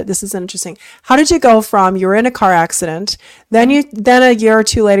 this is interesting. How did you go from, you were in a car accident, then a year or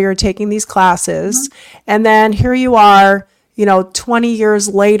two later, you're taking these classes, and then here you are, 20 years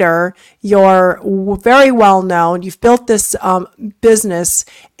later, you're very well known. You've built this business,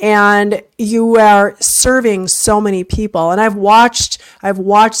 and you are serving so many people. And I've watched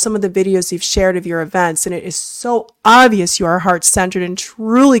some of the videos you've shared of your events, and it is so obvious you are heart-centered and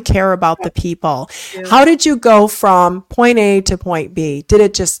truly care about the people. Yeah. How did you go from point A to point B? Did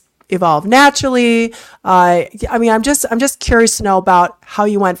it just evolve naturally? I'm just curious to know about how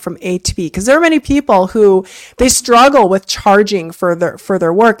you went from A to B, because there are many people who they struggle with charging for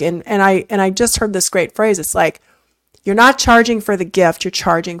their work, and I just heard this great phrase. It's like, you're not charging for the gift, you're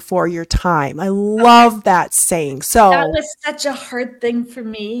charging for your time. I love that saying. So that was such a hard thing for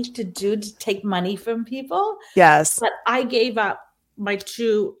me to do, to take money from people. Yes, but I gave up my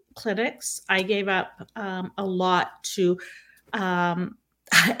 2 clinics. I gave up a lot to.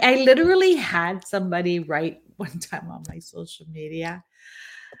 I literally had somebody write one time on my social media,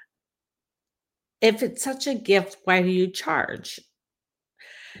 if it's such a gift, why do you charge?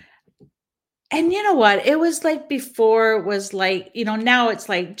 And you know what? It was like before, it was like, now it's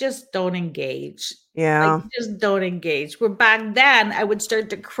like, just don't engage. Yeah. Like, just don't engage. Where back then I would start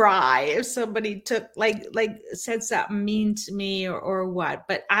to cry if somebody took said something mean to me or what.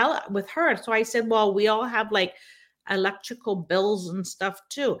 But with her, so I said, well, we all have like electrical bills and stuff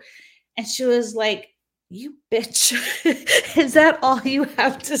too. And she was like, you bitch, is that all you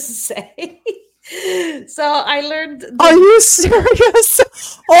have to say? So I learned Are you serious?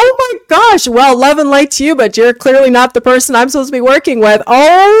 Oh my gosh. Well, love and light to you, but you're clearly not the person I'm supposed to be working with.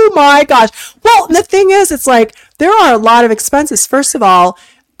 Oh my gosh. Well, the thing is, it's like there are a lot of expenses. First of all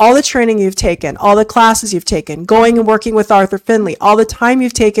the training you've taken, all the classes you've taken, going and working with Arthur Finley, all the time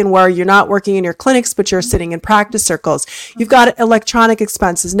you've taken where you're not working in your clinics, but you're sitting in practice circles. You've got electronic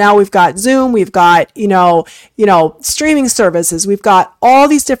expenses. Now we've got Zoom, we've got, streaming services. We've got all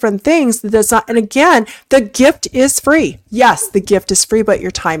these different things that's not, and again, the gift is free. Yes, the gift is free, but your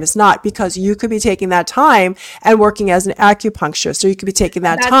time is not, because you could be taking that time and working as an acupuncturist, or you could be taking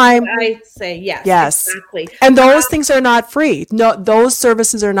that That's time. what I say. Yes, Yes. exactly. And those things are not free. No, those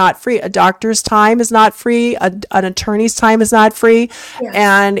services are not free. A doctor's time is not free. An attorney's time is not free. Yes.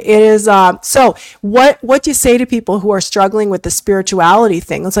 And it is, so what do you say to people who are struggling with the spirituality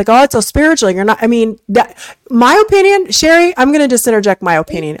thing? It's like, oh, it's so spiritual. You're not, I mean, my opinion, Sherry, I'm going to just interject my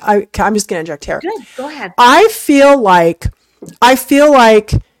opinion. I'm just going to interject here. Good. Go ahead. I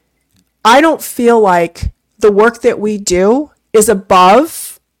don't feel like the work that we do is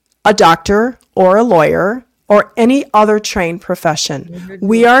above a doctor or a lawyer or any other trained profession.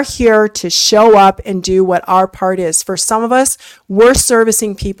 We are here to show up and do what our part is. For some of us, we're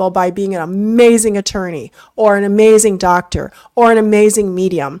servicing people by being an amazing attorney or an amazing doctor or an amazing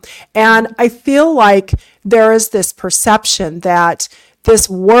medium. And I feel like there is this perception that this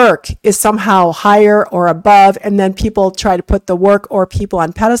work is somehow higher or above, and then people try to put the work or people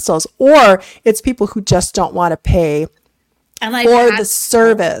on pedestals, or it's people who just don't want to pay for the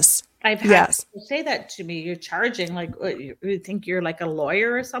service. I've had people say that to me. You're charging like, you think you're like a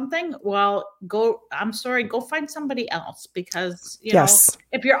lawyer or something? Well, go find somebody else, because you know,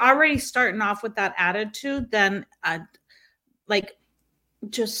 if you're already starting off with that attitude, then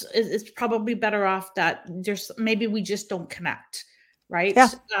it's probably better off that maybe we just don't connect. Right. Yeah.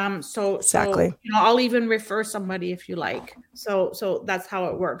 So, I'll even refer somebody if you like. So that's how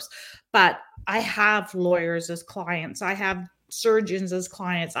it works. But I have lawyers as clients. I have surgeons as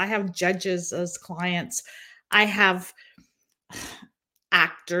clients. I have judges as clients. I have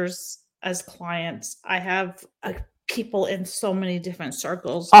actors as clients. I have people in so many different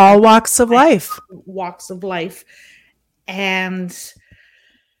circles. All walks of life. And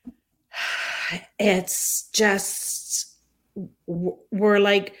it's just,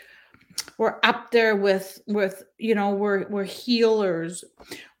 we're up there with we're healers.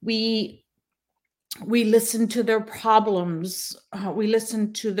 We listen to their problems. We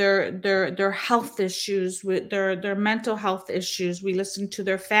listen to their health issues, with their mental health issues. We listen to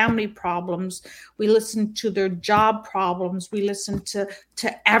their family problems. We listen to their job problems. We listen to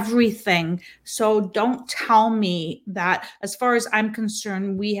everything. So don't tell me that, as far as I'm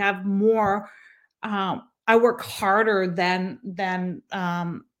concerned, we have more. I work harder than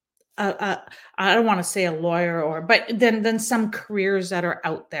I don't want to say a lawyer but then some careers that are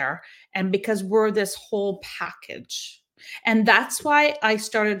out there. And because we're this whole package. And that's why I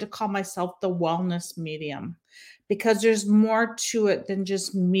started to call myself the wellness medium, because there's more to it than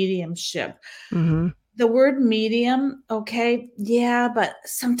just mediumship. Mm-hmm. The word medium, okay, yeah, but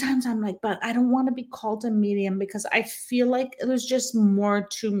sometimes I'm like, but I don't want to be called a medium, because I feel like there's just more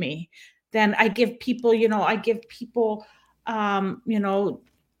to me than I give people,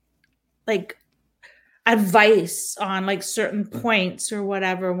 like advice on like certain points or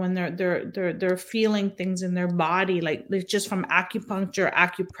whatever, when they're feeling things in their body, like just from acupuncture,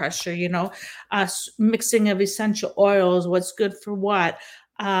 acupressure, mixing of essential oils, what's good for what,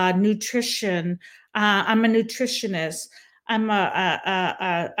 nutrition. I'm a nutritionist. I'm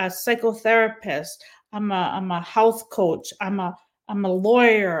a psychotherapist. I'm a health coach. I'm a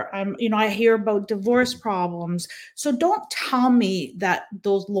lawyer. I hear about divorce problems. So don't tell me that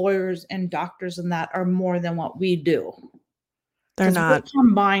those lawyers and doctors and that are more than what we do. They're not. We're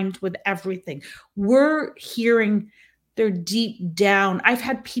combined with everything. We're hearing their deep down. I've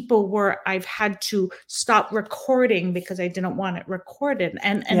had people where I've had to stop recording because I didn't want it recorded.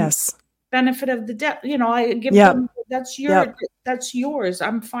 And yes. Benefit of the doubt, I give them, that's yours.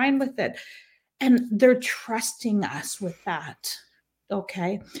 I'm fine with it. And they're trusting us with that.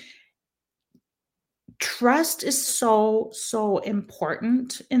 Okay. Trust is so, so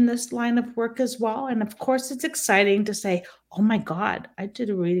important in this line of work as well. And of course, it's exciting to say, oh my God, I did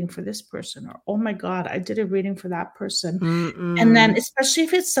a reading for this person, or oh my God, I did a reading for that person. Mm-mm. And then, especially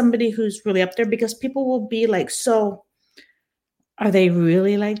if it's somebody who's really up there, because people will be like, so are they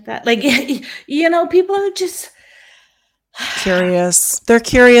really like that? Like, people are just, Curious. They're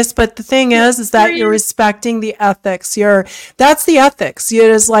curious, but the thing is that you're Curious. respecting the ethics. That's the ethics.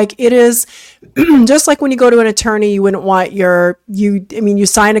 It is just like when you go to an attorney, you wouldn't want you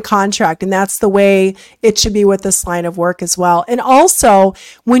sign a contract, and that's the way it should be with this line of work as well. And also,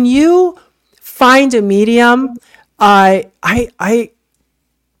 when you find a medium, I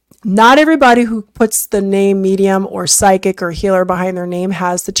not everybody who puts the name medium or psychic or healer behind their name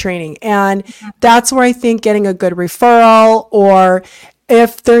has the training. And that's where I think getting a good referral, or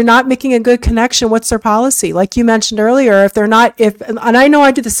if they're not making a good connection, what's their policy? Like you mentioned earlier, and I know I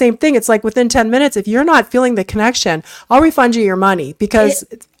do the same thing. It's like within 10 minutes, if you're not feeling the connection, I'll refund you your money because,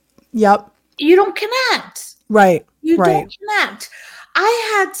 yep. You don't connect. Right. You right. don't connect.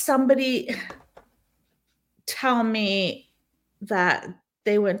 I had somebody tell me that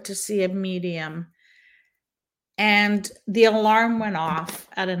they went to see a medium and the alarm went off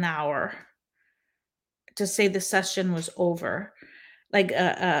at an hour to say the session was over, like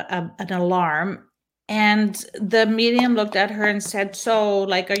an alarm. And the medium looked at her and said, so,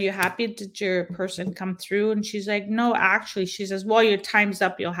 like, are you happy? Did your person come through? And she's like, no, actually. She says, well, your time's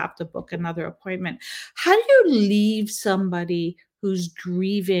up. You'll have to book another appointment. How do you leave somebody who's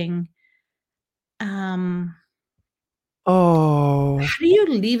grieving? Oh. How do you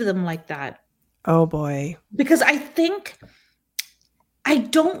leave them like that? Oh, boy. Because I think I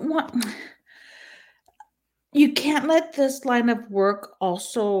don't want... You can't let this line of work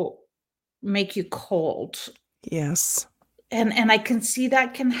also make you cold. Yes. And I can see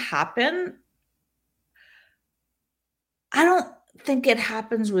that can happen. I don't think it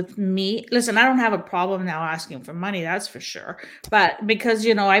happens with me. Listen, I don't have a problem now asking for money, that's for sure. But because,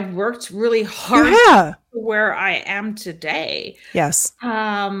 I've worked really hard to where I am today. Yes.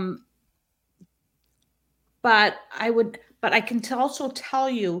 But I can also tell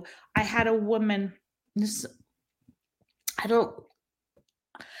you, I had a woman,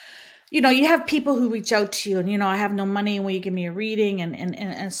 you have people who reach out to you and, I have no money, will you give me a reading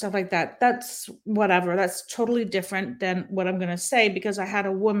and stuff like that. That's whatever. That's totally different than what I'm going to say, because I had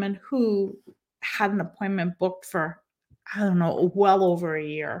a woman who had an appointment booked for, I don't know, well over a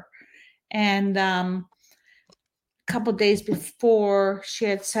year. And a couple of days before, she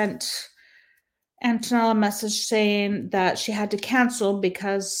had sent Antonella a message saying that she had to cancel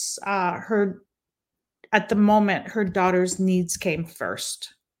because at the moment, her daughter's needs came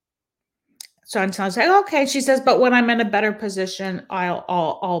first. So Antonella's like, okay. She says, but when I'm in a better position,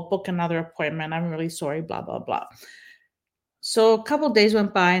 I'll book another appointment. I'm really sorry, blah, blah, blah. So a couple of days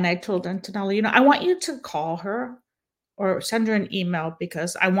went by and I told Antonella, I want you to call her or send her an email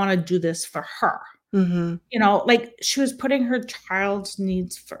because I want to do this for her. Mm-hmm. Like she was putting her child's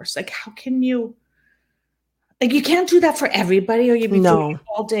needs first. Like, how can you, like, you can't do that for everybody or you'd be doing it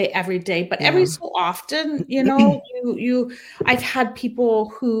all day, every day. But every so often, I've had people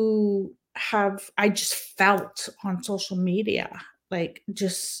who I just felt on social media, like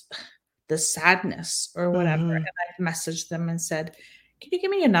just the sadness or whatever. Mm-hmm. And I messaged them and said, can you give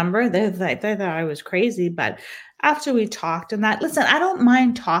me a number? They thought I was crazy. But after we talked and that, listen, I don't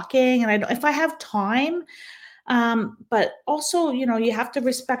mind talking and if I have time, but also, you have to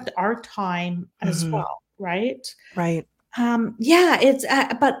respect our time as well. Right. Right. It's,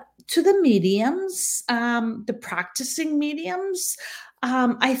 but to the mediums, the practicing mediums,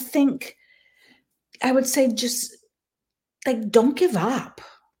 I think I would say just like, don't give up.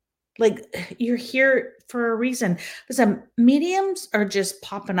 Like, you're here for a reason. Listen, mediums are just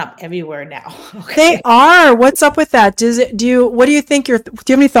popping up everywhere now. Okay? They are. What's up with that? What do you think? Do you have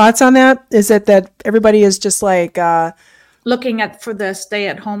any thoughts on that? Is it that everybody is just like, looking for the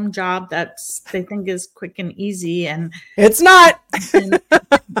stay-at-home job they think is quick and easy, and it's not. And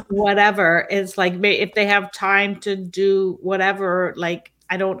whatever. It's like, if they have time to do whatever, like,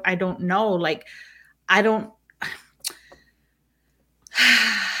 I don't know. Like, I don't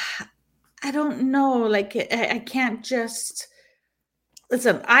know. Like, I can't just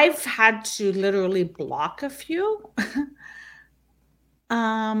listen. I've had to literally block a few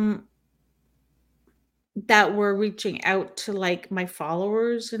that were reaching out to like my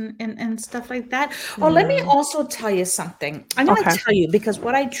followers and stuff like that. Oh, let me also tell you something. I'm going to tell you, because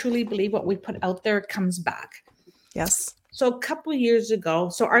what I truly believe, what we put out there comes back. Yes. So a couple of years ago,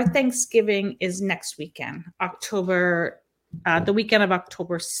 so our Thanksgiving is next weekend, the weekend of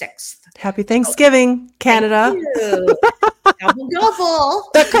October 6th. Happy Thanksgiving, Canada. Double, double.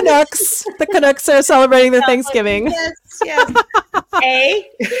 The Canucks are celebrating their Thanksgiving. Yes. Hey,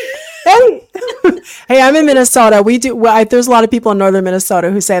 I'm in Minnesota. There's a lot of people in northern Minnesota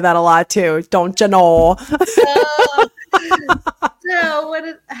who say that a lot too. Don't you know? So what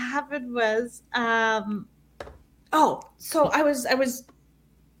had happened was, Oh, so I was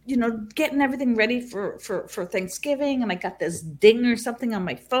getting everything ready for Thanksgiving, and I got this ding or something on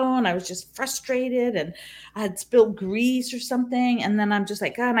my phone. I was just frustrated, and I had spilled grease or something, and then I'm just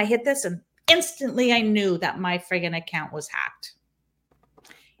like, and I hit this, and instantly I knew that my friggin' account was hacked.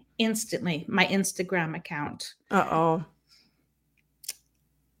 Instantly, my Instagram account. Uh-oh.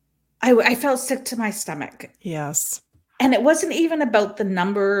 I felt sick to my stomach. Yes. And it wasn't even about the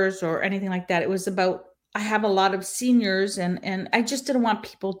numbers or anything like that. It was about, I have a lot of seniors, and I just didn't want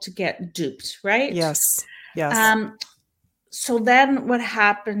people to get duped, right? Yes. Yes. So then what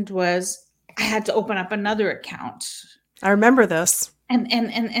happened was I had to open up another account I remember this.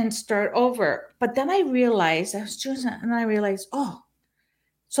 and start over. But then I realized I was doing that, and I realized, oh,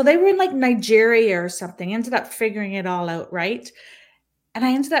 so they were in like Nigeria or something. Ended up figuring it all out, right? And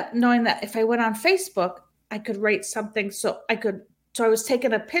I ended up knowing that if I went on Facebook, I could write something, so I was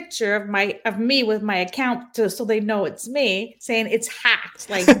taking a picture of me with my account so they know it's me, saying it's hacked,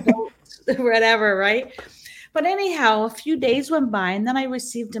 like don't, whatever, right? But anyhow, a few days went by, and then I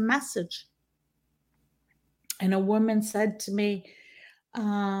received a message. And a woman said to me,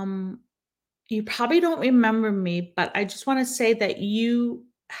 you probably don't remember me, but I just want to say that you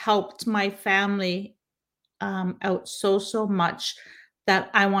helped my family out so much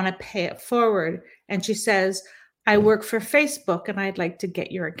that I want to pay it forward. And she says, I work for Facebook, and I'd like to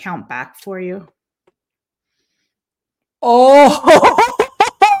get your account back for you. Oh,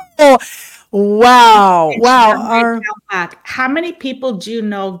 wow. And she Wow. got my account back. How many people do you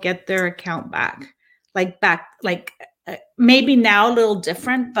know get their account back? Maybe now a little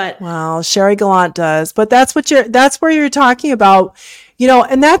different, but Well, Sherry Gallant does, but that's where you're talking about,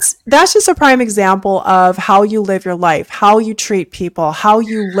 and that's just a prime example of how you live your life, how you treat people, how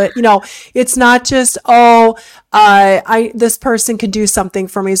you live, it's not just, this person can do something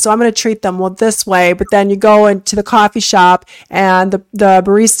for me, so I'm going to treat them this way. But then you go into the coffee shop, and the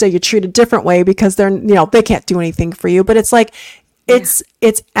barista, you treat a different way because they can't do anything for you. But it's like, it's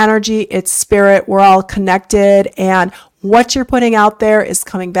energy, it's spirit. We're all connected, and what you're putting out there is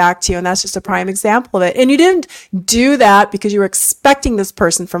coming back to you. And that's just a prime example of it. And you didn't do that because you were expecting this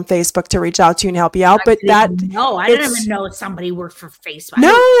person from Facebook to reach out to you and help you out. I didn't even know somebody worked for Facebook.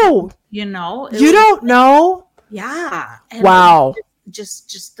 No, you don't know. Yeah. And wow.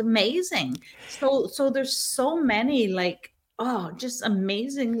 Just amazing. So there's so many just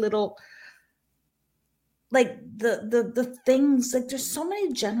amazing little, like the things, like there's so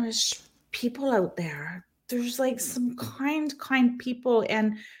many generous people out there. There's like some kind people,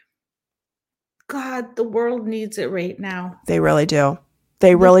 and God, the world needs it right now. They really do.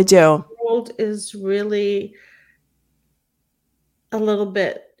 They really do. The world is really a little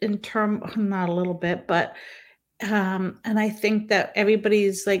bit not a little bit, but and I think that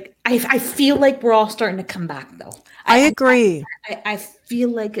everybody's like, I feel like we're all starting to come back though. I agree. I feel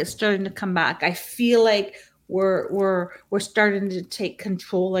like it's starting to come back. I feel like we're starting to take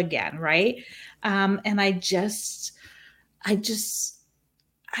control again, right? And I just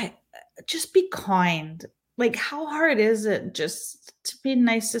be kind. Like, how hard is it just to be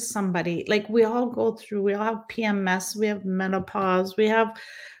nice to somebody? Like, we all have PMS, we have menopause, we have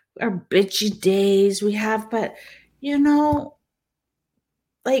our bitchy days, but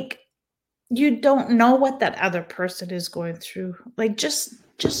like, you don't know what that other person is going through. Like, just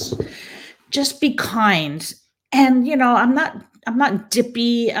be kind. And I'm not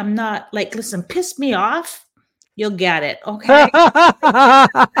dippy. I'm not like, listen, piss me off, you'll get it. Okay.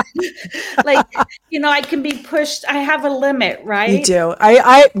 Like, I can be pushed. I have a limit, right? You do.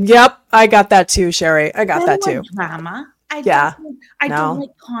 Yep. I got that too, Sherry. I got that too. Drama. I don't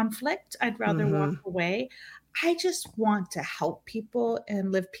like conflict. I'd rather walk away. I just want to help people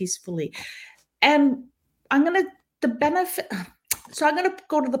and live peacefully. And I'm going to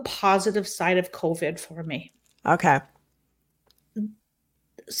go to the positive side of COVID for me. Okay.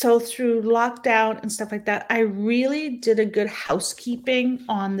 So through lockdown and stuff like that, I really did a good housekeeping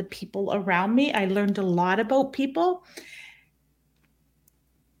on the people around me. I learned a lot about people.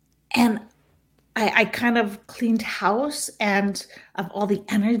 And I kind of cleaned house and of all the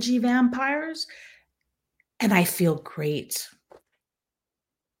energy vampires. And I feel great.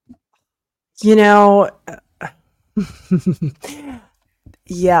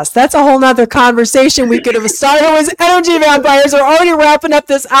 Yes, that's a whole nother conversation we could have started with energy vampires. We're already wrapping up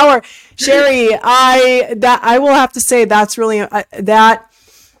this hour. Sherry, I will have to say that's really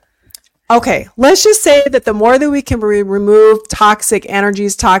okay. Let's just say that the more that we can remove toxic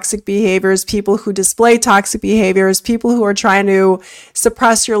energies, toxic behaviors, people who display toxic behaviors, people who are trying to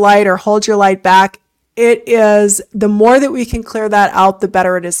suppress your light or hold your light back, the more that we can clear that out, the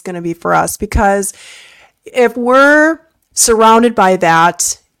better it is going to be for us. Because if we're surrounded by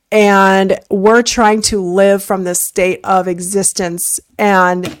that and we're trying to live from this state of existence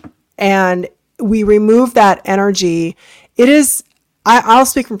and we remove that energy, it is, I'll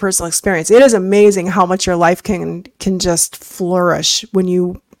speak from personal experience. It is amazing how much your life can just flourish when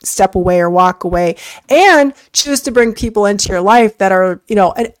you step away or walk away and choose to bring people into your life that are,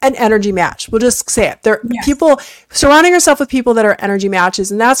 an energy match. We'll just say it. They're people, surrounding yourself with people that are energy matches.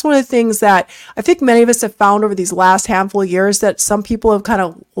 And that's one of the things that I think many of us have found over these last handful of years, that some people have kind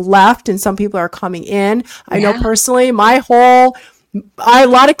of left and some people are coming in. I know personally, a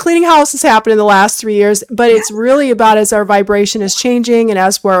lot of cleaning house has happened in the last 3 years, but it's really about, as our vibration is changing and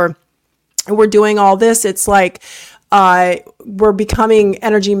as we're doing all this, it's like, we're becoming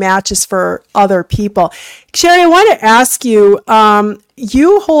energy matches for other people. Sherry, I want to ask you,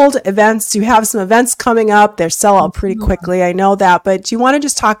 you hold events, you have some events coming up. They sell out pretty quickly. I know that, but do you want to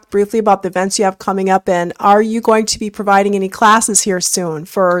just talk briefly about the events you have coming up? And are you going to be providing any classes here soon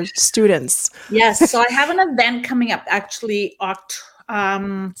for students? Yes. So I have an event coming up actually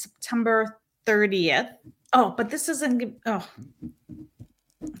September 30th. Oh, but this isn't,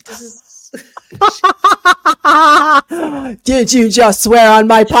 this is, did you just swear on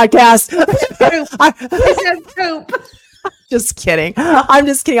my podcast? I said poop. Just kidding. I'm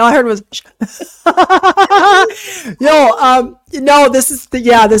just kidding. All I heard was no, this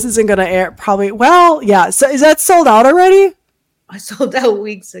isn't gonna air probably. Well, yeah. So is that sold out already? I sold out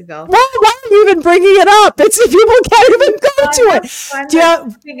weeks ago. Why are you even bringing it up? It's people can't even go to it.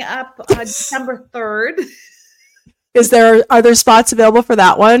 Coming up on December 3rd. Are there spots available for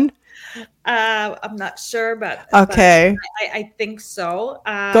that one? I'm not sure, but okay. But I think so.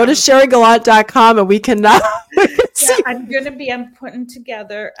 Go to sherrygallant.com and we can I'm going to be putting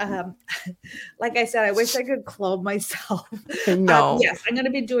together, like I said, I wish I could clothe myself. No. Yes, I'm going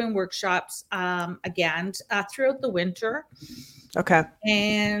to be doing workshops again throughout the winter. Okay.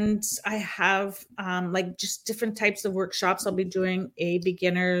 And I have like just different types of workshops. I'll be doing a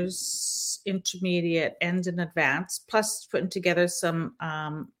beginners, intermediate, and an advanced, plus putting together some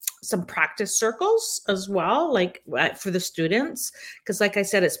practice circles as well, like for the students. Because like I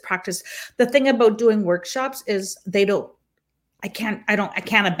said, it's practice. The thing about doing workshops is I can't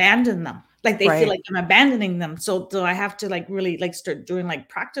abandon them. Like they feel like I'm abandoning them. So I have to like really like start doing like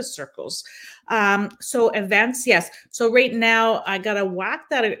practice circles. So events, yes. So right now I got to whack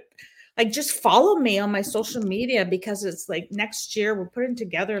that. Like just follow me on my social media, because it's like next year we're putting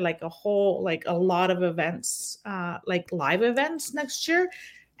together like a lot of events, like live events next year.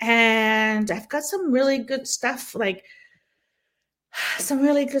 And I've got some really good stuff,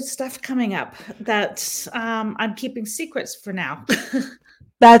 coming up that I'm keeping secrets for now.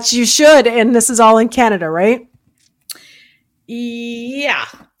 That you should. And this is all in Canada, right? Yeah.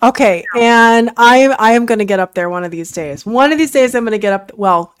 Okay. And I am going to get up there one of these days. One of these days I'm going to get up,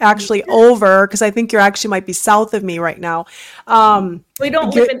 well, actually over, because I think you actually might be south of me right now. We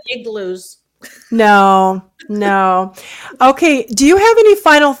don't live in igloos. No. Okay. Do you have any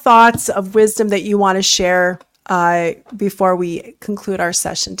final thoughts of wisdom that you want to share before we conclude our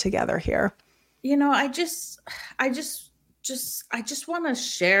session together here? I just want to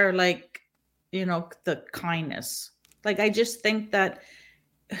share, the kindness. Like, I just think that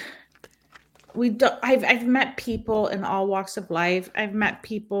I've met people in all walks of life. I've met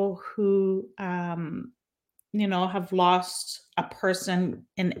people who, have lost a person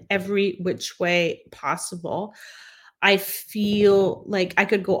in every which way possible. I feel like I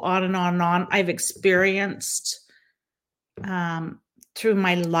could go on and on and on. I've experienced through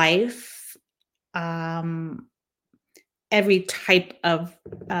my life every type of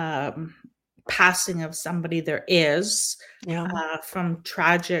passing of somebody there is, from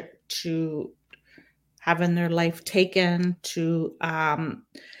tragic to having their life taken to,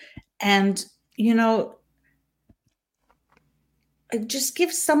 just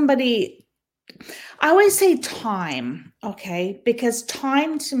give somebody, I always say time, okay? Because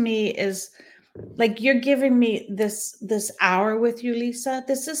time to me is like, you're giving me this hour with you, Lisa.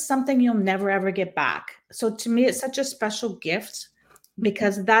 This is something you'll never, ever get back. So to me, it's such a special gift,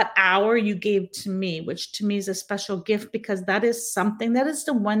 because that hour you gave to me, which to me is a special gift, because that is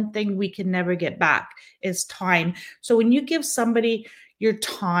the one thing we can never get back, is time. So when you give somebody your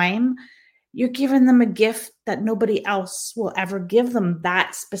time, you're giving them a gift that nobody else will ever give them,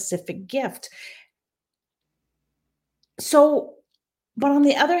 that specific gift. So, but on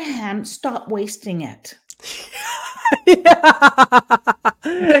the other hand, stop wasting it. Okay,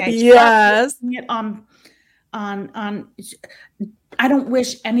 yes. Stop wasting it on I don't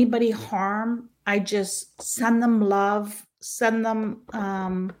wish anybody harm. I just send them love, send them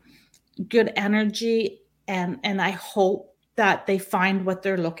good energy, and I hope that they find what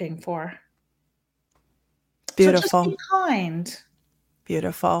they're looking for. Beautiful. So just be kind.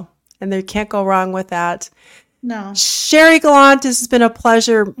 Beautiful. And they can't go wrong with that. No. Sherry Gallant, this has been a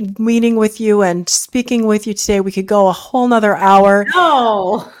pleasure meeting with you and speaking with you today. We could go a whole nother hour.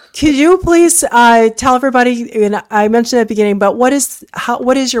 No. Could you please tell everybody, and I mentioned at the beginning, but what is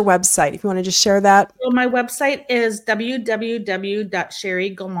your website? If you want to just share that. So my website is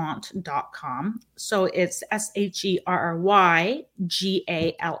www.sherrygallant.com. So it's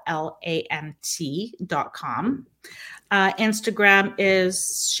SherryGallant.com. Instagram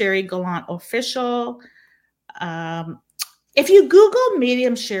is Sherry Gallant Official. If you Google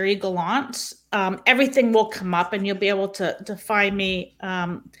Medium Sherry Gallant, everything will come up and you'll be able to find me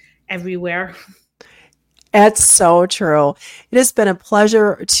everywhere. That's so true. It has been a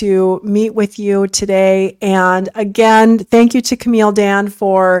pleasure to meet with you today. And again, thank you to Camille Dan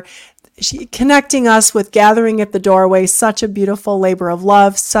for connecting us with Gathering at the Doorway. Such a beautiful labor of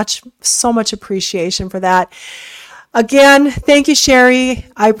love. So much appreciation for that. Again, thank you, Sherry.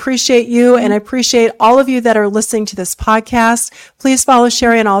 I appreciate you, and I appreciate all of you that are listening to this podcast. Please follow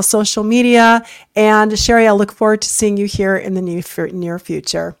Sherry on all social media. And Sherry, I look forward to seeing you here in the near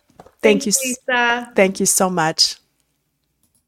future. Thank you, Lisa. Thank you so much.